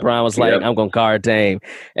 LeBron was like, I'm gonna guard Dame,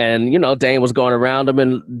 and you know Dame was going around him,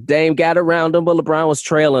 and Dame got around him, but LeBron was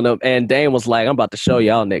trailing him, and Dame was like, I'm about to show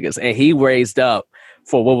y'all niggas, and he raised up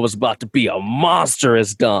for what was about to be a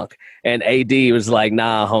monstrous dunk. And AD was like,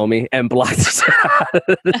 nah, homie, and blocked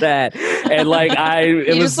that. And like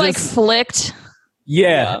it was just like flicked.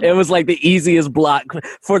 Yeah, it was like the easiest block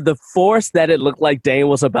for the force that it looked like Dame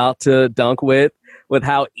was about to dunk with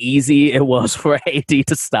how easy it was for AD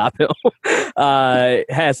to stop him.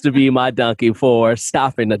 Has to be my donkey for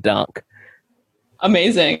stopping the dunk.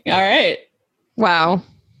 Amazing. All right. Wow.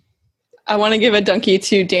 I want to give a donkey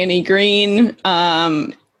to Danny Green.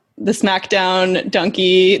 The SmackDown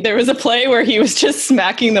donkey. There was a play where he was just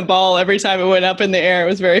smacking the ball every time it went up in the air. It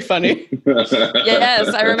was very funny.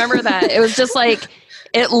 Yes, I remember that. It was just like,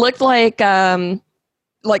 it looked like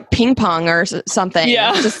ping pong or something.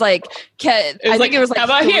 Yeah. Just like, I think it was like how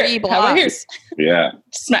about 3 here? blocks. How about here? Yeah.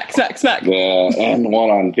 Smack, smack, smack. And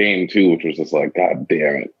one on Dame too, which was just like, God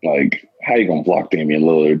damn it. Like, how you gonna block Damian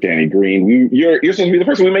Lillard, Danny Green? You're supposed to be the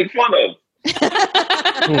person we make fun of.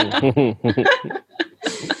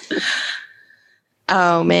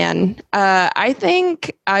 Oh man. I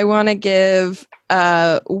think I want to give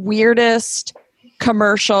weirdest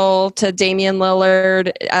commercial to Damian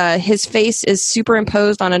Lillard. His face is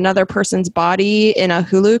superimposed on another person's body in a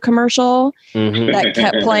Hulu commercial that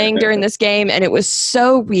kept playing during this game, and it was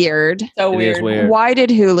so weird. So weird. Why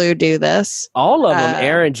did Hulu do this? All of them,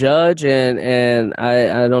 Aaron Judge and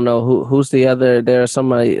I don't know who's the other. There's some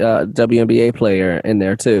WNBA player in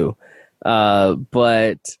there too,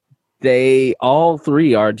 but they all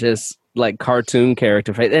three are just like cartoon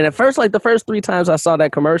character face. And at first, like the first 3 times I saw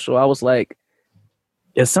that commercial, I was like,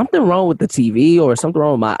 is something wrong with the TV or something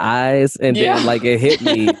wrong with my eyes? And then like it hit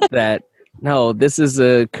me that no, this is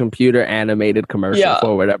a computer animated commercial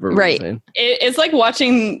for whatever reason. It's like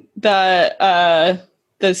watching the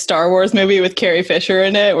Star Wars movie with Carrie Fisher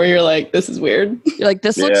in it, where you're like, this is weird. You're like,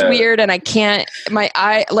 this looks weird, and I can't. My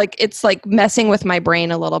eye, like, it's like messing with my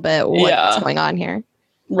brain a little bit. What's going on here?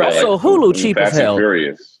 Right. So Hulu cheap as hell.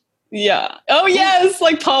 Yeah. Oh yes,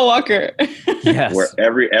 like Paul Walker. Yes. Where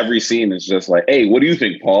every scene is just like, hey, what do you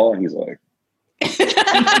think, Paul? And he's like,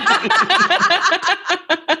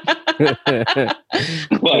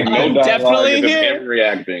 like no dialogue, definitely just here. him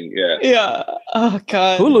reacting. Yeah. Yeah. Oh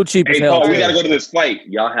god. Hulu cheap as Hey, hell. Paul, we gotta go to this fight.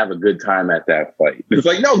 Y'all have a good time at that fight. It's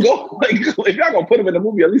like, no, go. Like, if y'all gonna put him in the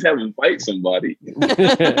movie, at least have him fight somebody.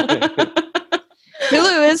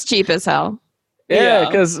 Hulu is cheap as hell. Yeah,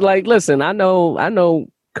 because like, listen, I know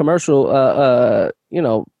commercial,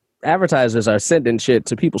 advertisers are sending shit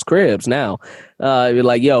to people's cribs now. You're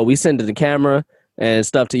like, yo, we send the camera and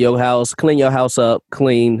stuff to your house, clean your house up,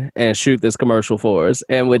 clean, and shoot this commercial for us.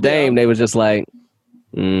 And with Dame, they was just like,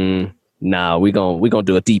 nah, we gonna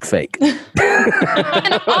do a deep fake.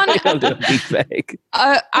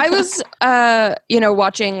 I was,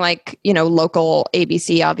 watching local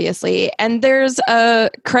ABC, obviously, and there's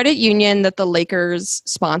a credit union that the Lakers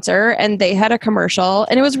sponsor, and they had a commercial,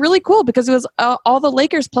 and it was really cool because it was all the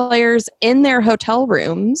Lakers players in their hotel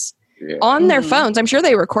rooms on their phones. I'm sure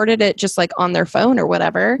they recorded it just like on their phone or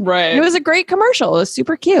whatever. Right. And it was a great commercial. It was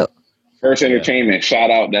super cute. First Entertainment, shout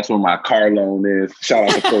out. That's where my car loan is. Shout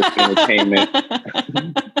out to First Entertainment.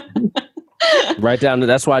 Right down to,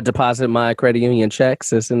 that's why I deposit my credit union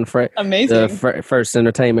checks. It's in amazing. The First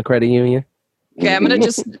Entertainment Credit Union. Okay, I'm gonna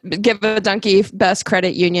just give a donkey best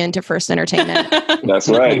credit union to First Entertainment. That's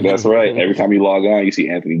right. That's right. Every time you log on, you see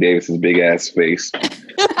Anthony Davis's big ass face.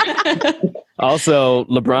 Also,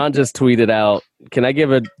 LeBron just tweeted out, can I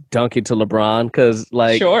give a donkey to LeBron? Because,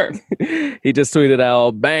 like, sure. He just tweeted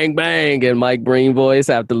out, bang, bang, in Mike Breen voice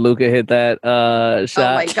after Luka hit that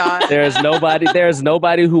shot. Oh, my God. There's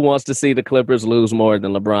nobody who wants to see the Clippers lose more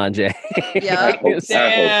than LeBron James. Yeah.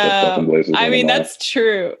 Damn. I mean, that's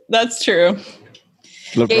true. That's true.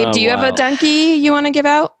 Gabe, do you have a donkey you want to give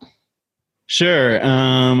out? Sure.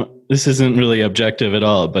 This isn't really objective at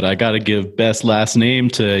all, but I got to give best last name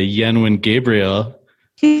to Yenwin Gabriel.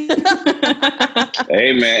 Hey,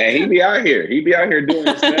 man, he be out here. He be out here doing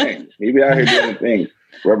his thing. He be out here doing his thing,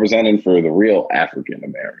 representing for the real African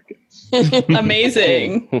Americans.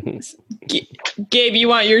 Amazing. Gabe, you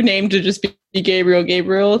want your name to just be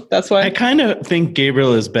Gabriel? That's why? I kind of think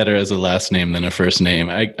Gabriel is better as a last name than a first name.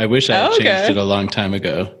 I wish I had changed it a long time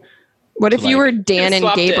ago. What if you were Dan and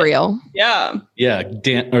Gabriel? Yeah. Yeah,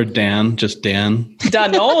 Dan, just Dan.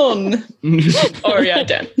 Danon. Or yeah,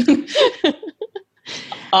 Dan.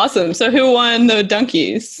 Awesome. So who won the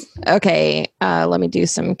donkeys? Okay, let me do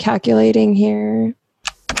some calculating here.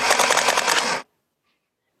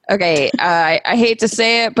 Okay, I hate to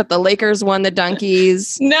say it, but the Lakers won the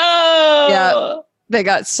donkeys. No! Yeah, they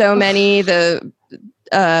got so many. The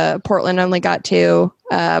Portland only got 2,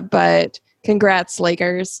 but congrats,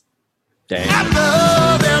 Lakers.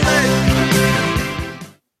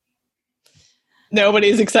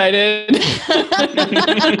 Nobody's excited.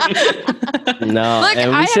 No, Look,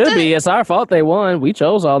 and we should be. It's our fault they won. We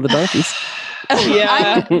chose all the donkeys.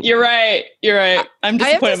 Yeah, you're right. I'm disappointed I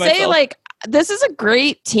have to myself. say, like, this is a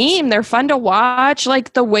great team. They're fun to watch.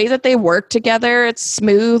 Like, the way that they work together, it's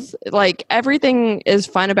smooth. Like, everything is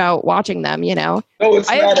fun about watching them, you know? No, it's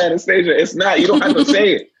not, Anastasia. It's not. You don't have to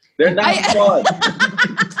say it. They're not fun.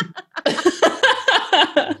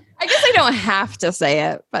 I guess I don't have to say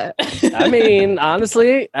it, but I mean,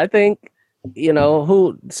 honestly, I think,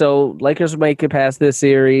 so Lakers make it past this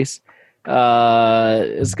series.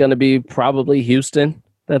 It's going to be probably Houston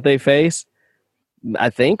that they face, I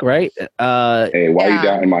think, right? Hey, why you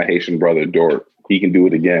doubting my Haitian brother, Dort? He can do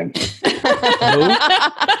it again.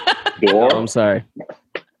 Dort? Oh, I'm sorry.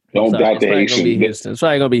 Don't doubt the Haitian. It's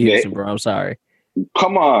probably going to be Houston, bro. I'm sorry.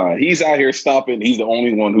 Come on. He's out here stopping. He's the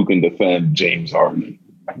only one who can defend James Harden.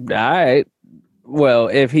 All right. Well,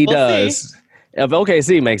 if he does, if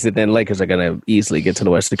OKC makes it, then Lakers are going to easily get to the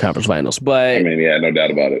Western Conference Finals. But I mean, yeah, no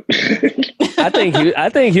doubt about it. I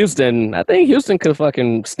think Houston could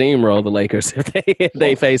fucking steamroll the Lakers if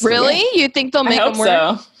they face them. Really? You think they'll make them work?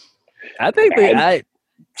 So. I think they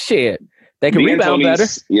can rebound better.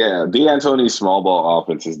 Yeah, D'Antoni's small ball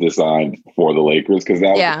offense is designed for the Lakers because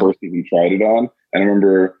that was the first thing he tried it on. And I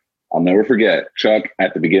remember, I'll never forget, Chuck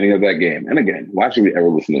at the beginning of that game. And again, why should we ever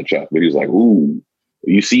listen to Chuck? But he was like, ooh,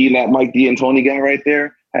 you see that Mike D'Antoni guy right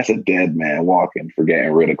there? That's a dead man walking for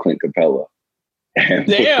getting rid of Clint Capella. And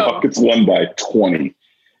the Damn. Rockets won by 20.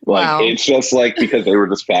 Wow. Like, it's just like because they were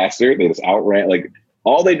just faster, they just outran. Like,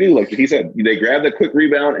 all they do, like he said, they grab the quick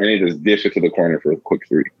rebound and they just dish it to the corner for a quick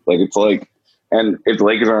three. Like, it's like, and if the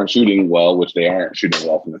Lakers aren't shooting well, which they aren't shooting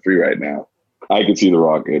well from the three right now, I can see the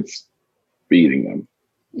Rockets beating them.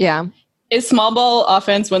 Yeah. Is small ball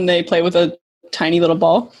offense when they play with a tiny little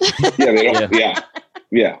ball? Yeah, they don't.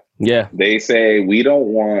 Yeah. They say, we don't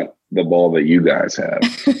want the ball that you guys have.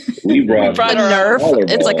 We brought a Nerf.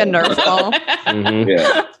 It's like a Nerf ball. Mm-hmm.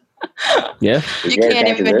 Yeah. Yeah. You can't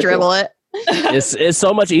even dribble it. It's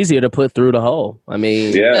so much easier to put through the hole. I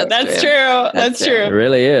mean, yeah, that's true. That's true. It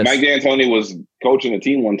really is. Mike D'Antoni was coaching a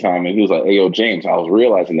team one time, and he was like, "Hey, yo, James, I was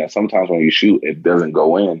realizing that sometimes when you shoot, it doesn't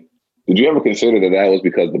go in. Did you ever consider that was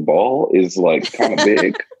because the ball is like kind of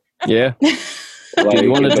big? Yeah. Like, you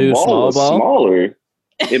want to do small ball? Smaller,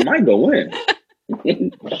 it might go in.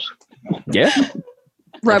 Yeah.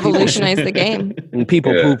 Revolutionize the game. And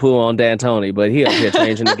people poo-poo on D'Antoni, but he up here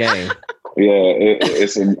changing the game. Yeah,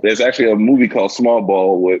 it's actually a movie called Small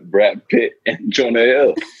Ball with Brad Pitt and Jonah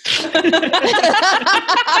Hill.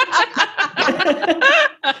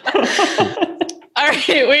 All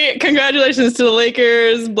right, congratulations to the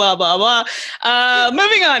Lakers, blah, blah, blah.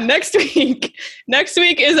 Moving on, next week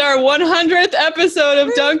is our 100th episode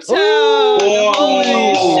of Dunktown.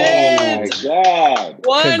 Oh, my God.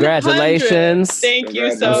 100. Congratulations. Thank you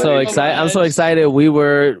so much. I'm so much. excited. I'm so excited. We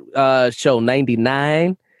were show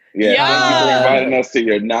 99. Yeah, thank you for inviting us to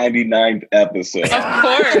your 99th episode. Of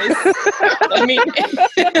course. I mean,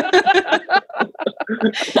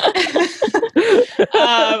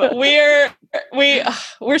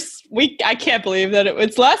 I can't believe that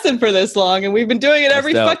it's lasted for this long, and we've been doing it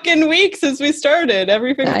every fucking week since we started.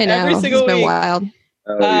 Every single it's week. Been wild.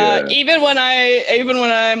 Even when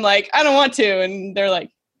I'm like, I don't want to, and they're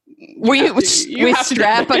like, we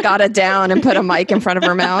Strappa got it down and put a mic in front of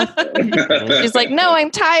her mouth. She's like, no,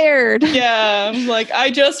 I'm tired. Yeah, I'm like,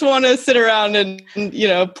 I just want to sit around and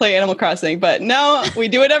play Animal Crossing. But no, we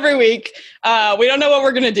do it every week. We don't know what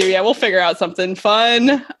we're gonna do yet. We'll figure out something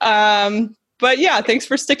fun. But yeah, thanks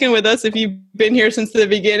for sticking with us. If you've been here since the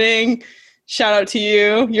beginning, shout out to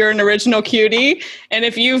you. You're an original cutie. And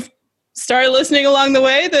if you've started listening along the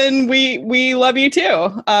way, then we love you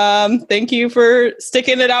too. Thank you for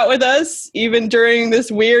sticking it out with us, even during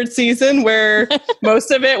this weird season where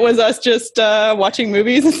most of it was us just watching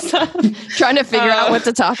movies and stuff, trying to figure out what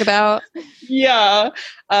to talk about. Yeah,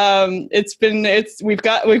 we've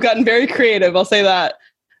gotten very creative. I'll say that.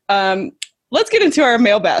 Let's get into our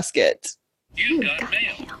mail basket. You got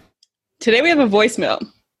mail. Today we have a voicemail.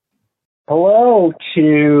 Hello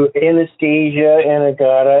to Anastasia,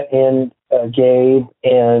 Anagata, and Gabe,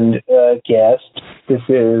 and guest. This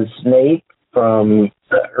is Nate from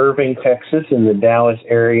Irving, Texas, in the Dallas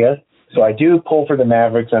area. So I do pull for the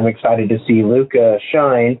Mavericks. I'm excited to see Luka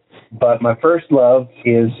shine. But my first love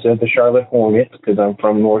is the Charlotte Hornets, because I'm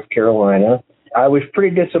from North Carolina. I was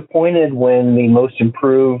pretty disappointed when the most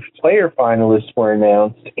improved player finalists were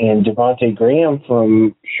announced and Devontae Graham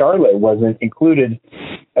from Charlotte wasn't included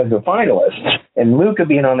as a finalist. And Luka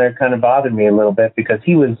being on there kind of bothered me a little bit because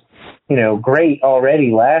he was, great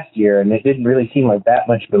already last year, and it didn't really seem like that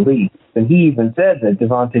much belief. And he even said that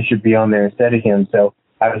Devontae should be on there instead of him. So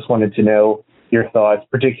I just wanted to know your thoughts,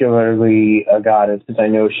 particularly Agata, since I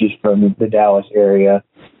know she's from the Dallas area.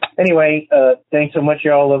 Anyway, thanks so much,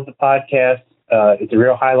 y'all. Love the podcast. It's a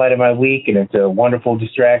real highlight of my week, and it's a wonderful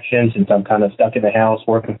distraction since I'm kind of stuck in the house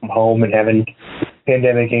working from home and having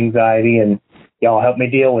pandemic anxiety, and y'all help me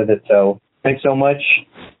deal with it. So thanks so much.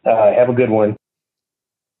 Have a good one.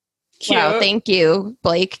 Cute. Wow, thank you,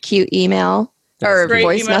 Blake. Cute email or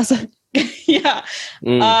voice message. Yeah.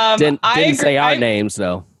 Didn't say our names,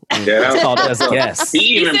 though. Yeah, that's called as guest.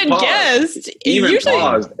 He said paused. guest. He even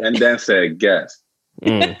paused and then said guest.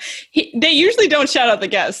 They usually don't shout out the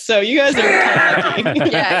guests, so you guys are kind of lucky.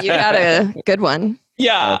 Yeah, you got a good one.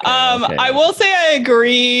 Yeah. Okay. I will say I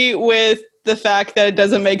agree with the fact that it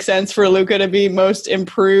doesn't make sense for Luka to be most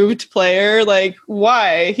improved player. Like,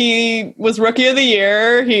 why? He was rookie of the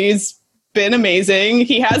year. He's been amazing.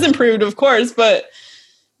 He has improved, of course, but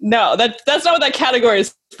no, that's not what that category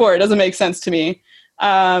is for. It doesn't make sense to me.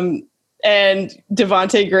 And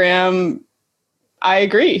Devontae Graham, I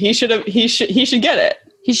agree. He should get it.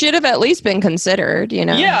 He should have at least been considered,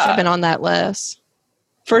 Yeah. He should have been on that list.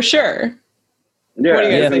 For sure. Yeah,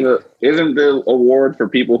 isn't the award for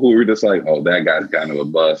people who were just like, oh, that guy's kind of a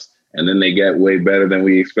bust, and then they get way better than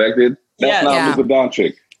we expected? That's not Luka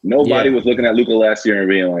Doncic. Nobody was looking at Luka last year and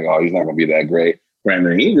being like, oh, he's not going to be that great.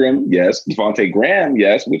 Brandon Ingram, yes. Devontae Graham,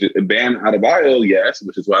 yes. Which is Bam Adebayo, yes.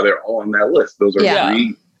 Which is why they're all on that list. Those are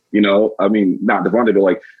three. You know, I mean, not Devontae, but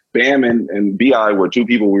like Bam and Bi were two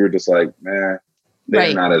people we were just like, man,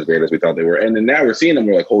 they're not as great as we thought they were. And then now we're seeing them.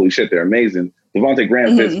 We're like, holy shit, they're amazing. Devontae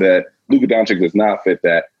Graham fits that. Luka Doncic does not fit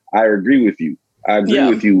that. I agree with you. I agree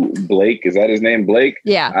with you, Blake. Is that his name, Blake?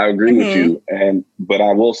 Yeah. I agree with you. But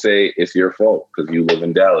I will say it's your fault because you live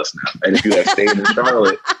in Dallas now. And if you had stayed in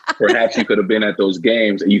Charlotte, perhaps you could have been at those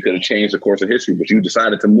games and you could have changed the course of history. But you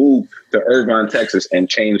decided to move to Irvine, Texas, and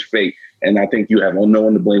change fate. And I think you have no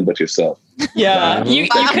one to blame but yourself. Yeah, you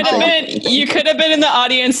could have been in the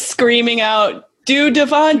audience screaming out, "Do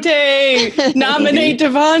Devontae, nominate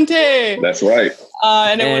Devontae." That's right.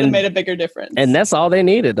 And it would have made a bigger difference. And that's all they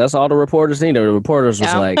needed. That's all the reporters needed. The reporters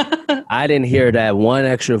was like, I didn't hear that one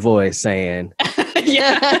extra voice saying,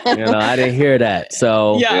 I didn't hear that.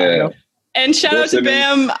 So, You know. And shout out to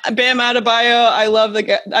Bam Adebayo. I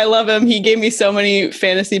love him. He gave me so many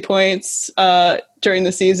fantasy points during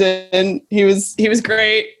the season. He was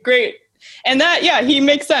great. And that, he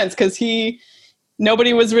makes sense because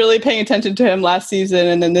nobody was really paying attention to him last season.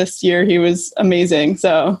 And then this year he was amazing.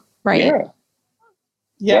 So,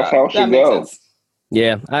 That's how it should go. Sense.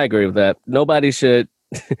 Yeah, I agree with that. Nobody should,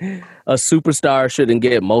 a superstar shouldn't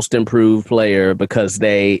get most improved player because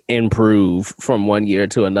they improve from one year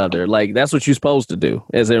to another. Like, that's what you're supposed to do,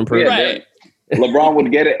 is improve. Right. LeBron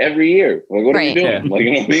would get it every year. Like, what are you doing? Yeah. Like,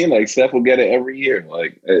 you know what I mean? Like, Steph will get it every year.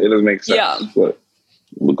 Like, it doesn't make sense. Yeah. But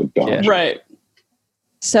look at Don. Right.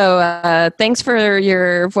 So thanks for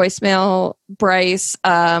your voicemail, Bryce.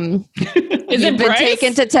 Is it Bryce?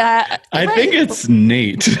 Taken to I think it's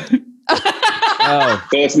Nate. Oh,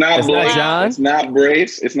 so it's not John. It's not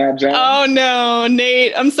Brace. It's not John. Oh no,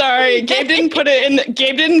 Nate. I'm sorry. Gabe didn't put it in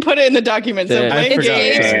the document. So blame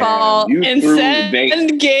Gabe's fault. And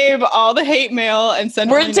send Gabe all the hate mail and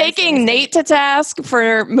send. We're taking Nate to task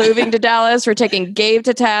for moving to Dallas. We're taking Gabe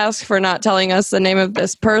to task for not telling us the name of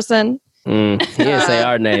this person. He didn't say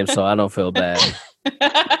our name, so I don't feel bad.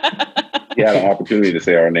 He had an opportunity to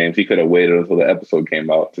say our names. He could have waited until the episode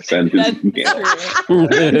came out to send his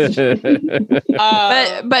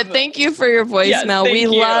but thank you for your voicemail. We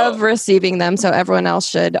love receiving them, so everyone else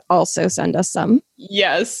should also send us some.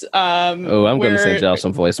 Yes. I'm going to send y'all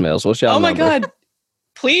some voicemails. What's y'all number? Oh my God.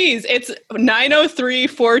 Please. It's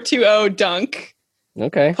 903-420-DUNK.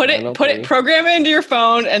 Okay. Program it into your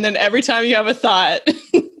phone, and then every time you have a thought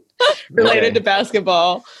related to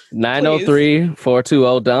basketball.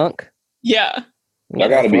 903-420-DUNK. Yeah. I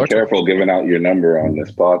got to be careful giving out your number on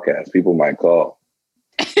this podcast. People might call.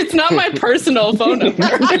 It's not my personal phone number.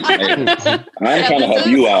 I'm trying to help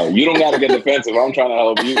you out. You don't got to get defensive. I'm trying to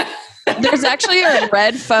help you. There's actually a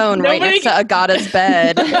red phone right next to Agata's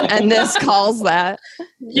bed, and this calls that.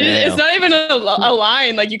 It's not even a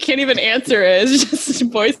line. Like, you can't even answer it. It's just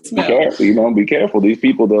voicemail. Be careful. These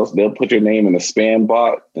people, they'll put your name in a spam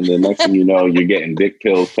bot, and the next thing you know, you're getting dick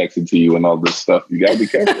pills texted to you and all this stuff. You got to be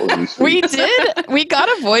careful. We got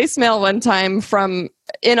a voicemail one time from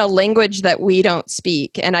in a language that we don't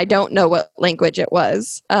speak, and I don't know what language it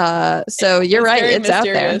was. So you're right. It's mysterious. Out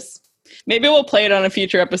there. Maybe we'll play it on a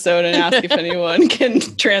future episode and ask if anyone can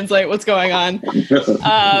translate what's going on.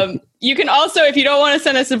 You can also, if you don't want to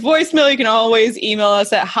send us a voicemail, you can always email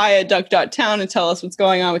us at hi@duck.town and tell us what's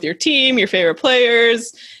going on with your team, your favorite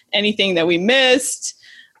players, anything that we missed.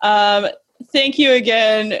 Thank you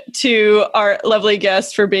again to our lovely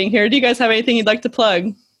guests for being here. Do you guys have anything you'd like to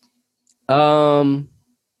plug? No.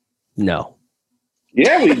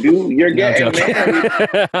 Yeah, we do. You're getting married.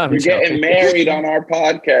 You're getting married on our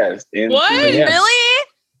podcast. What? Really?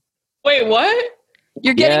 Wait, what?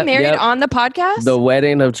 You're getting married on the podcast? The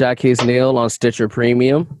wedding of Jaquez Neal on Stitcher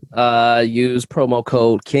Premium. Use promo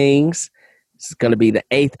code KINGS. It's going to be the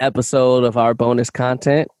 8th episode of our bonus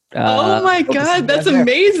content. Oh my God, that's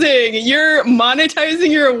amazing. You're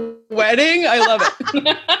monetizing your wedding? I love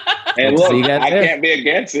it. And look, I can't be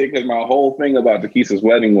against it because my whole thing about Takeisha's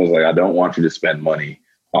wedding was like, I don't want you to spend money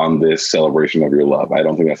on this celebration of your love. I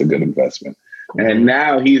don't think that's a good investment. And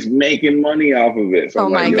now he's making money off of it. So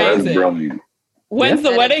my God. When's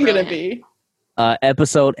the wedding going to be?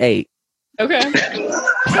 Episode 8. Okay.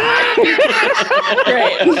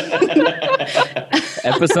 Great.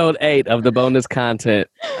 Episode 8 of the bonus content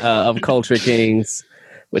of Culture Kings,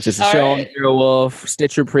 which is a show on Wolf,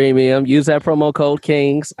 Stitcher Premium. Use that promo code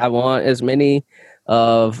KINGS. I want as many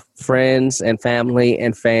of friends and family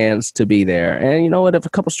and fans to be there. And you know what? If a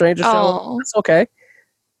couple strangers show up, that's okay.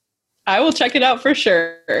 I will check it out for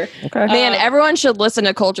sure. Okay. Man, everyone should listen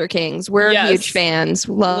to Culture Kings. We're huge fans.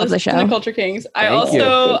 Love the show. Listen to Culture Kings. I also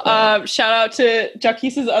shout out to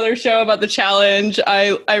Jaquisa's other show about the challenge.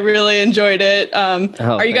 I really enjoyed it.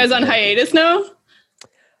 Are you guys on hiatus now?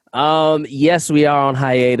 Yes, we are on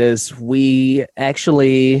hiatus. We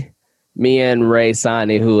actually, me and Ray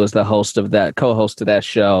Sani, who is the host of that, co-host of that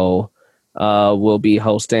show, will be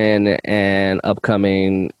hosting an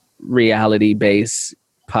upcoming reality TV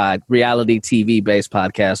based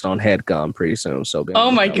podcast on HeadGum pretty soon. So,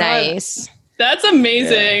 oh my god, nice! That's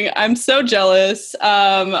amazing. Yeah. I'm so jealous.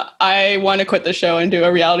 I want to quit the show and do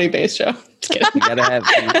a reality based show. Just kidding. You gotta have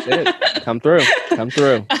shit. Come through.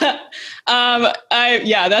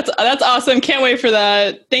 That's awesome. Can't wait for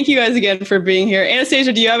that. Thank you guys again for being here.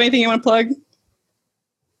 Anastasia, do you have anything you want to plug?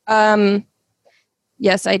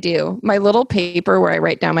 Yes, I do. My little paper where I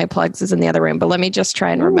write down my plugs is in the other room, but let me just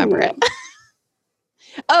try and remember it.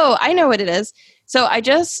 Oh, I know what it is. So I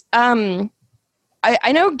just, I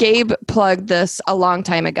know Gabe plugged this a long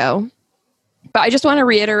time ago, but I just want to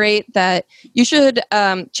reiterate that you should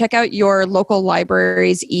check out your local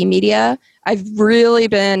library's e-media. I've really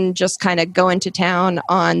been just kind of going to town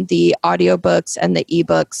on the audiobooks and the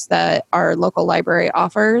ebooks that our local library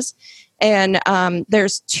offers. And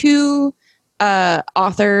there's two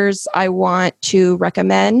authors I want to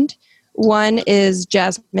recommend. One is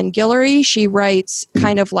Jasmine Guillory. She writes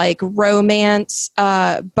kind of like romance,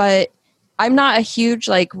 but I'm not a huge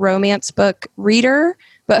like romance book reader,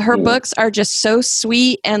 but her books are just so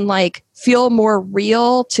sweet and like feel more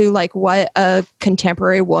real to like what a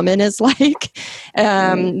contemporary woman is like.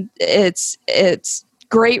 It's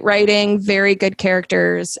great writing, very good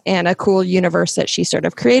characters, and a cool universe that she sort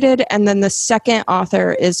of created. And then the second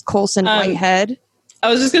author is Colson Whitehead. I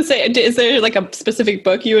was just going to say, is there like a specific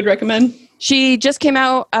book you would recommend? She just came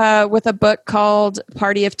out with a book called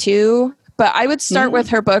Party of Two, but I would start with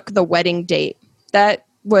her book, The Wedding Date.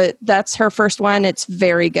 That's her first one. It's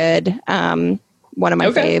very good. One of my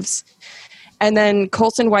faves. And then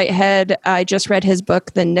Colson Whitehead, I just read his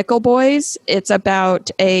book, The Nickel Boys. It's about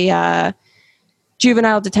a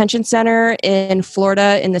juvenile detention center in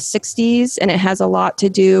Florida in the 60s, and it has a lot to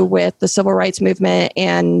do with the civil rights movement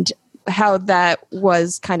and how that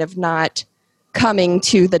was kind of not coming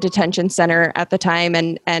to the detention center at the time.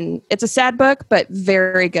 And it's a sad book, but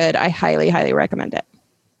very good. I highly, highly recommend it.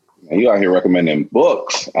 You out here recommending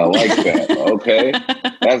books. I like that. Okay.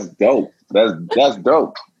 That's dope. That's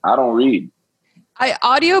dope. I don't read.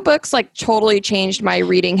 Audiobooks like totally changed my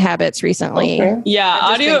reading habits recently. Okay. Yeah,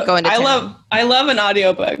 audio. I love an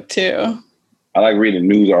audiobook too. I like reading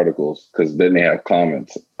news articles because then they have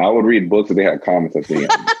comments. I would read books if they had comments at the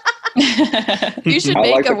end. You should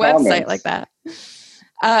make a website like that.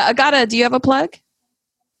 Agata, do you have a plug?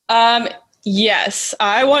 Yes,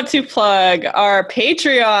 I want to plug our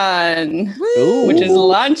Patreon, which is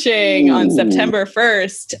launching on September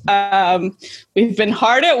 1st. We've been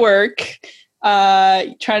hard at work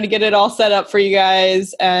trying to get it all set up for you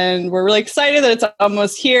guys, and we're really excited that it's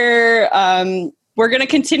almost here. We're going to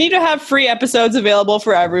continue to have free episodes available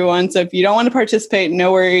for everyone. So if you don't want to participate,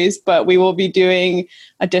 no worries, but we will be doing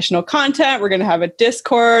additional content. We're going to have a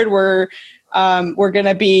Discord. We're going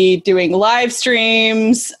to be doing live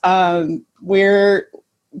streams. We're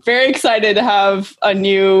very excited to have a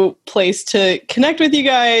new place to connect with you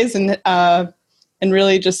guys and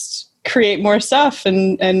really just create more stuff.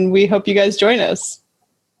 And we hope you guys join us.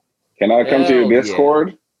 Can I come to your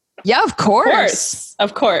Discord? Yeah, of course.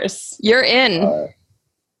 Of course. You're in.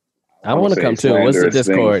 I want to come too. What's the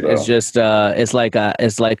Discord? It's just it's like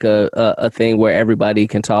a thing where everybody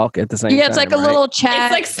can talk at the same time. Yeah, it's like a little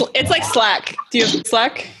chat. It's like Slack. Do you have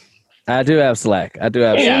Slack? I do have Slack. Well,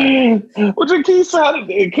 Jaquisa,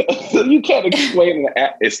 you can't explain the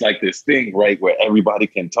app. It's like this thing, right, where everybody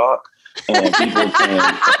can talk and people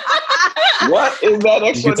can. What is that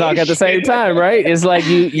explanation? You can talk at the same time, right? It's like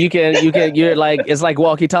you're like, it's like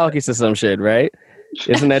walkie-talkies or some shit, right?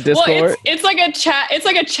 Isn't that Discord? Well, it's like a chat. It's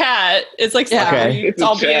like a chat. It's like it's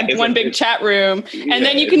all in one big chat room, and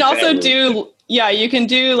then you can also do. Yeah, you can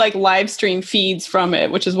do like live stream feeds from it,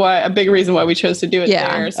 which is a big reason why we chose to do it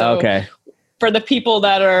there. So for the people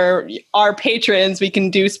that are our patrons, we can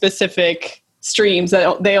do specific streams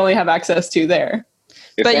that they only have access to there.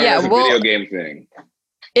 It's a video game thing.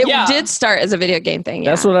 It did start as a video game thing.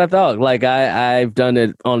 That's what I thought. Like I've done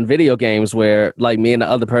it on video games where like me and the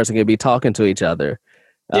other person could be talking to each other.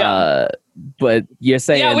 Yeah. But you're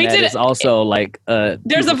saying that it's also like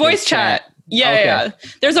there's a voice chat. Yeah.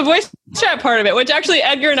 There's a voice chat part of it, which actually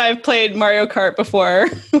Edgar and I have played Mario Kart before.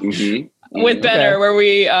 with Benner, where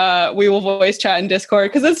we will voice chat in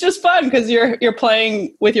Discord because it's just fun because you're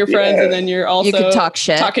playing with your friends and then you're also you can talk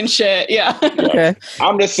shit. talking shit. Yeah. Okay.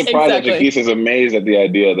 I'm just surprised that Jaquise is amazed at the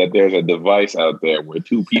idea that there's a device out there where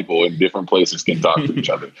two people in different places can talk to each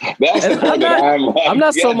other. That's the part that I'm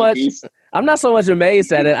not so much. I'm not so much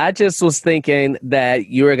amazed at it. I just was thinking that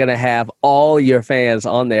you were gonna have all your fans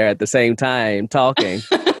on there at the same time talking.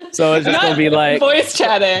 So it's just going to be like voice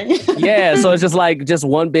chatting. Yeah. So it's just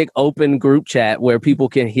one big open group chat where people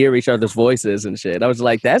can hear each other's voices and shit. I was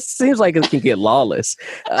like, that seems like it can get lawless.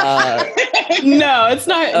 No, it's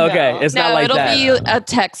not. Okay. It's not like that. It'll be a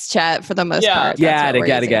text chat for the most part. Got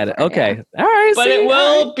it. Okay. All right. But it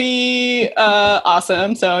will be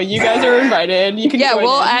awesome. So you guys are invited. You can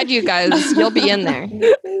we'll add you guys. You'll be in there.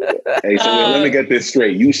 Hey, so let me get this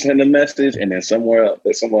straight. You send a message and then somewhere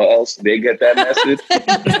else they get that message.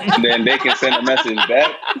 And then they can send a message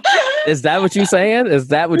back. Is that what you're saying?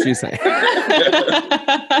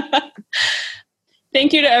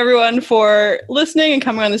 Thank you to everyone for listening and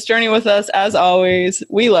coming on this journey with us. As always,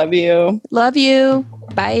 we love you. Love you.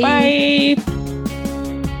 Bye. Bye.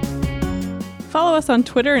 Follow us on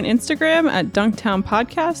Twitter and Instagram at Dunktown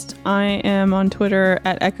Podcast. I am on Twitter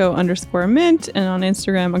at Echo_Mint and on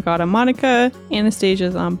Instagram, Agata Monica.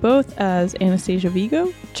 Anastasia's on both as Anastasia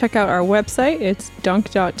Vigo. Check out our website. It's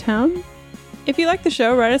dunk.town. If you like the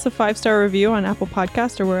show, write us a 5-star review on Apple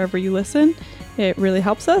Podcasts or wherever you listen. It really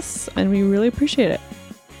helps us and we really appreciate it.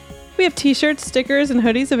 We have t-shirts, stickers, and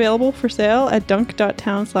hoodies available for sale at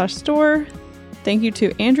dunk.town/store. Thank you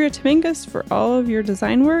to Andrea Tomingus for all of your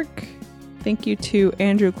design work. Thank you to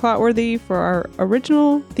Andrew Clotworthy for our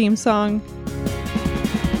original theme song.